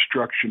the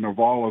destruction of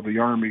all of the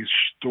Army's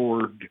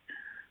stored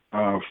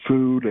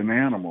food and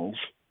animals.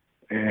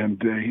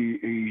 And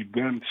he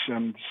then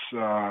sends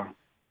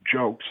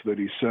jokes that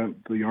he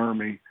sent the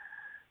Army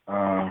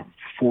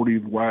 40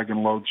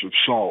 wagon loads of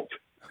salt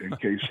in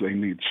case they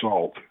need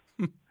salt.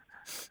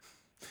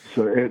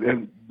 So,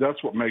 and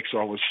that's what makes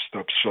all this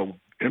stuff so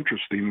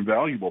interesting and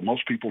valuable.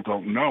 Most people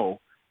don't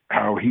know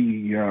how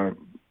he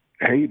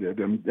hated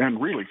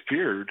and really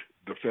feared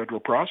the federal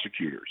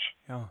prosecutors.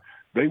 Yeah.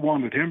 They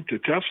wanted him to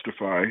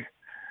testify,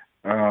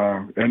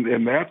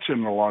 and that's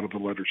in a lot of the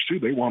letters too.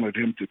 They wanted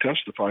him to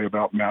testify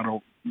about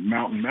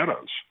Mountain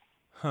Meadows.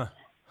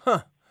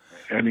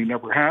 And he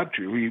never had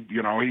to.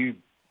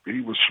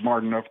 He was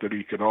smart enough that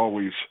he could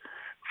always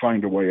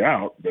find a way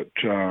out, but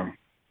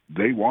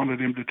they wanted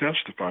him to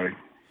testify.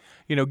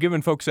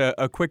 giving folks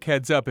a quick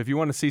heads up, if you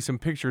want to see some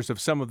pictures of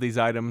some of these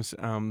items,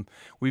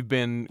 we've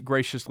been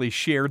graciously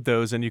shared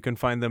those, and you can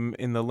find them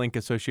in the link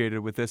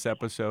associated with this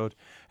episode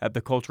at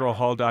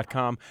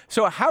theculturalhall.com.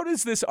 So how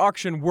does this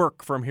auction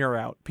work from here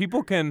out?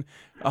 People can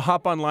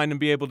hop online and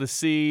be able to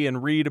see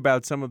and read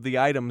about some of the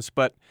items,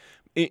 but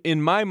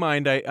in my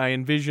mind, I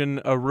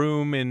envision a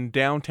room in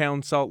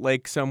downtown Salt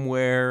Lake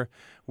somewhere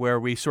where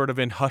we sort of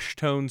in hushed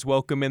tones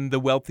welcome in the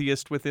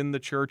wealthiest within the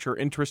church or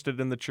interested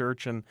in the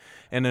church, and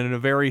in a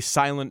very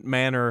silent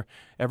manner,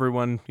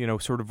 everyone,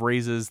 sort of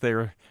raises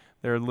their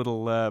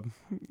little,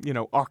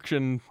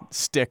 auction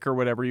stick or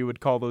whatever you would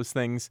call those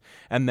things,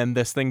 and then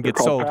this thing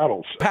gets sold.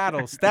 Paddles.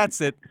 Paddles.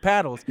 That's it.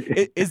 Paddles.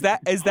 Is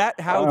that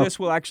how this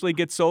will actually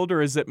get sold,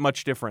 or is it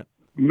much different?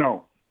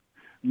 No.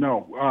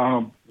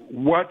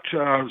 What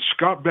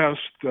Scott Best,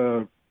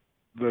 the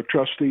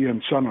trustee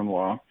and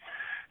son-in-law,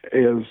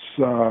 is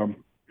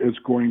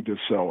going to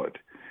sell it.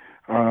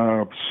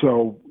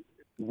 So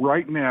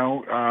right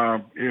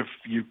now, if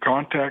you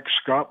contact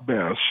Scott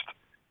Best,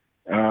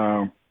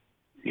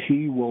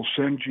 he will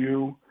send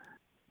you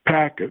a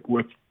packet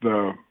with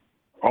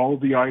all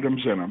the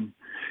items in them.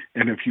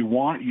 And if you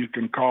want, you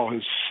can call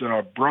his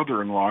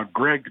brother-in-law,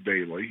 Greg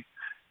Bailey,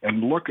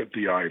 and look at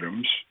the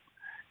items.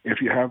 If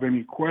you have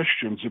any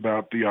questions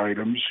about the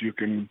items, you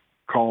can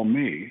call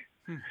me.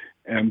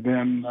 And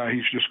then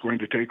he's just going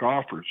to take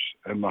offers,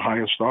 and the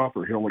highest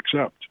offer he'll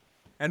accept.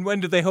 And when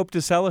do they hope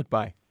to sell it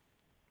by?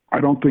 I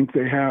don't think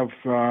they have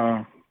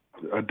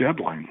a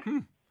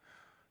deadline.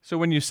 So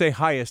when you say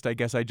highest, I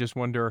guess I just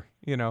wonder,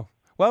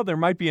 well, there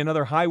might be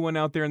another high one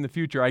out there in the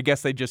future. I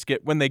guess they just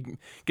when they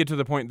get to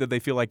the point that they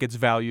feel like it's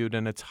valued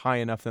and it's high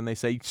enough, then they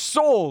say,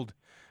 sold!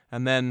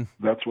 And then...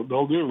 That's what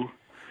they'll do.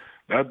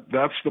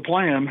 That's the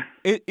plan.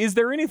 Is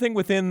there anything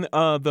within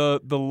the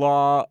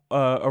law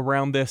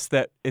around this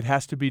that it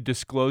has to be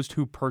disclosed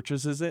who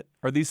purchases it?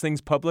 Are these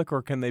things public,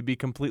 or can they be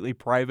completely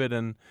private?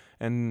 And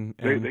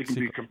they can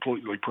be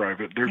completely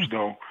private. There's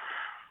no.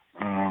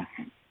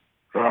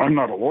 I'm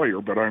not a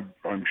lawyer, but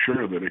I'm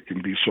sure that it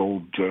can be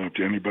sold to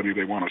anybody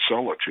they want to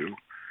sell it to.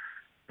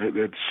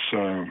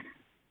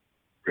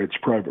 It's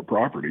private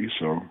property,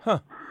 so. Huh.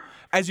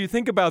 As you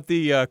think about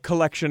the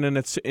collection in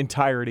its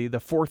entirety, the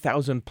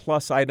 4,000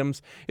 plus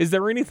items, is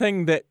there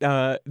anything that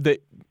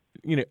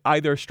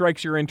either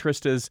strikes your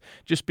interest as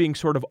just being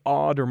sort of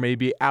odd or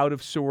maybe out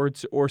of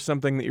sorts, or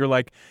something that you're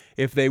like,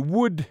 if they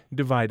would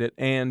divide it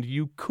and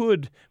you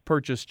could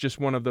purchase just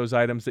one of those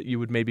items, that you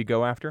would maybe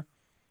go after?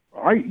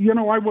 I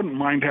wouldn't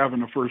mind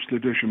having a first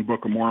edition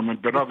Book of Mormon,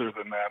 but other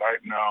than that,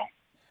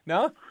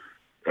 No?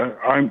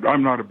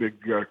 I'm not a big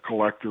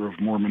collector of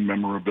Mormon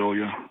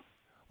memorabilia.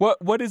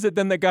 What is it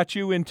then that got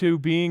you into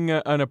being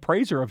an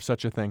appraiser of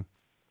such a thing?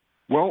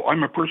 Well,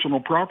 I'm a personal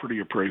property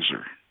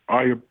appraiser.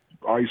 I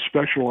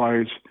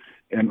specialize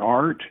in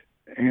art,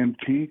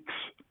 antiques,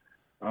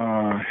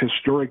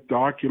 historic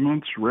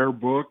documents, rare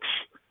books,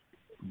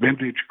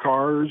 vintage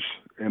cars,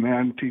 and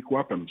antique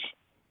weapons.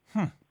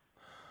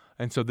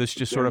 And so this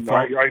just sort of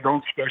I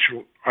don't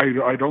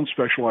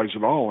specialize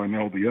at all in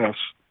LDS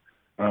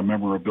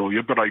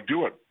memorabilia, but I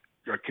do it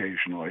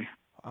occasionally.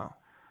 Wow.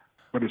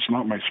 But it's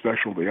not my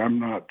specialty. I'm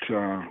not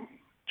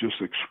just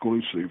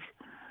exclusive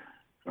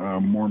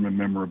Mormon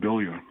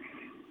memorabilia.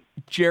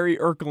 Jerry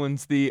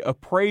Erkelen's the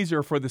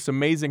appraiser for this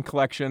amazing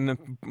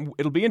collection.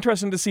 It'll be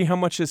interesting to see how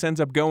much this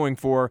ends up going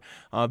for.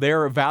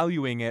 They're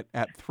valuing it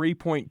at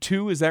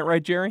 $3.2. Is that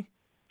right, Jerry?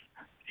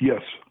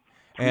 Yes.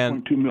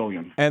 $3.2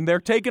 million. And they're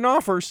taking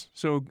offers,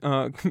 so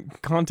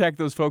contact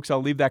those folks.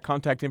 I'll leave that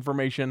contact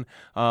information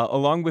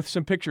along with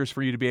some pictures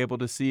for you to be able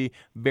to see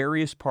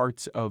various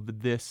parts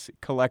of this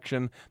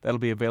collection. That'll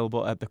be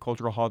available at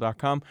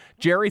theculturalhall.com.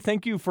 Jerry,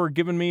 thank you for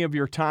giving me of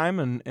your time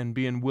and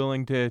being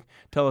willing to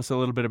tell us a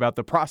little bit about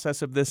the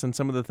process of this and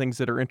some of the things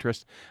that are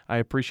interest. I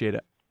appreciate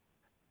it.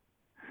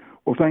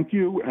 Well, thank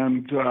you,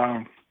 and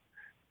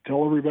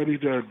tell everybody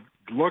to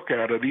look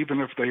at it, even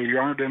if they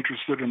aren't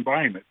interested in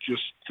buying it.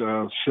 Just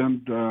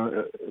send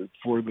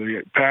for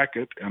the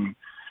packet and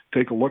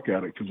take a look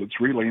at it, because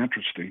it's really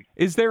interesting.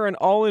 Is there an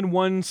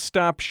all-in-one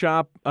stop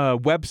shop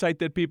website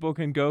that people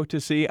can go to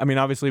see? I mean,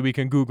 obviously we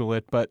can Google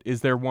it, but is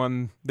there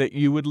one that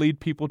you would lead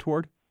people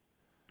toward?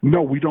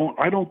 No, we don't.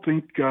 I don't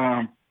think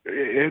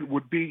it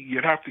would be.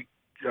 You'd have to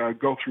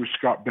go through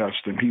Scott Best,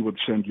 and he would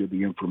send you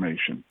the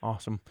information.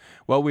 Awesome.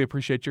 Well, we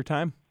appreciate your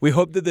time. We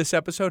hope that this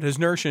episode has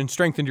nourished and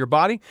strengthened your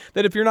body,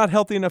 that if you're not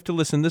healthy enough to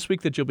listen this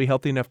week, that you'll be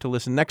healthy enough to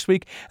listen next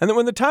week, and that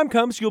when the time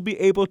comes, you'll be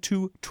able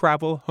to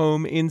travel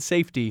home in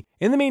safety.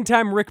 In the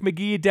meantime, Rick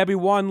McGee, Debbie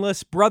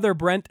Wanless, Brother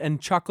Brent, and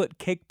Chocolate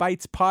Cake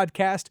Bites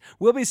podcast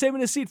will be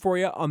saving a seat for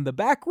you on the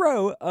back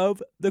row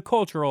of the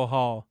Cultural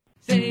Hall.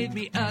 Save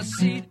me a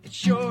seat, it's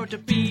sure to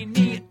be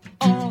neat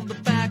on the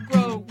back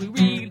row. We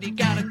really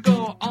gotta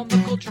go on the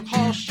Cultural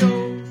Hall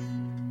show.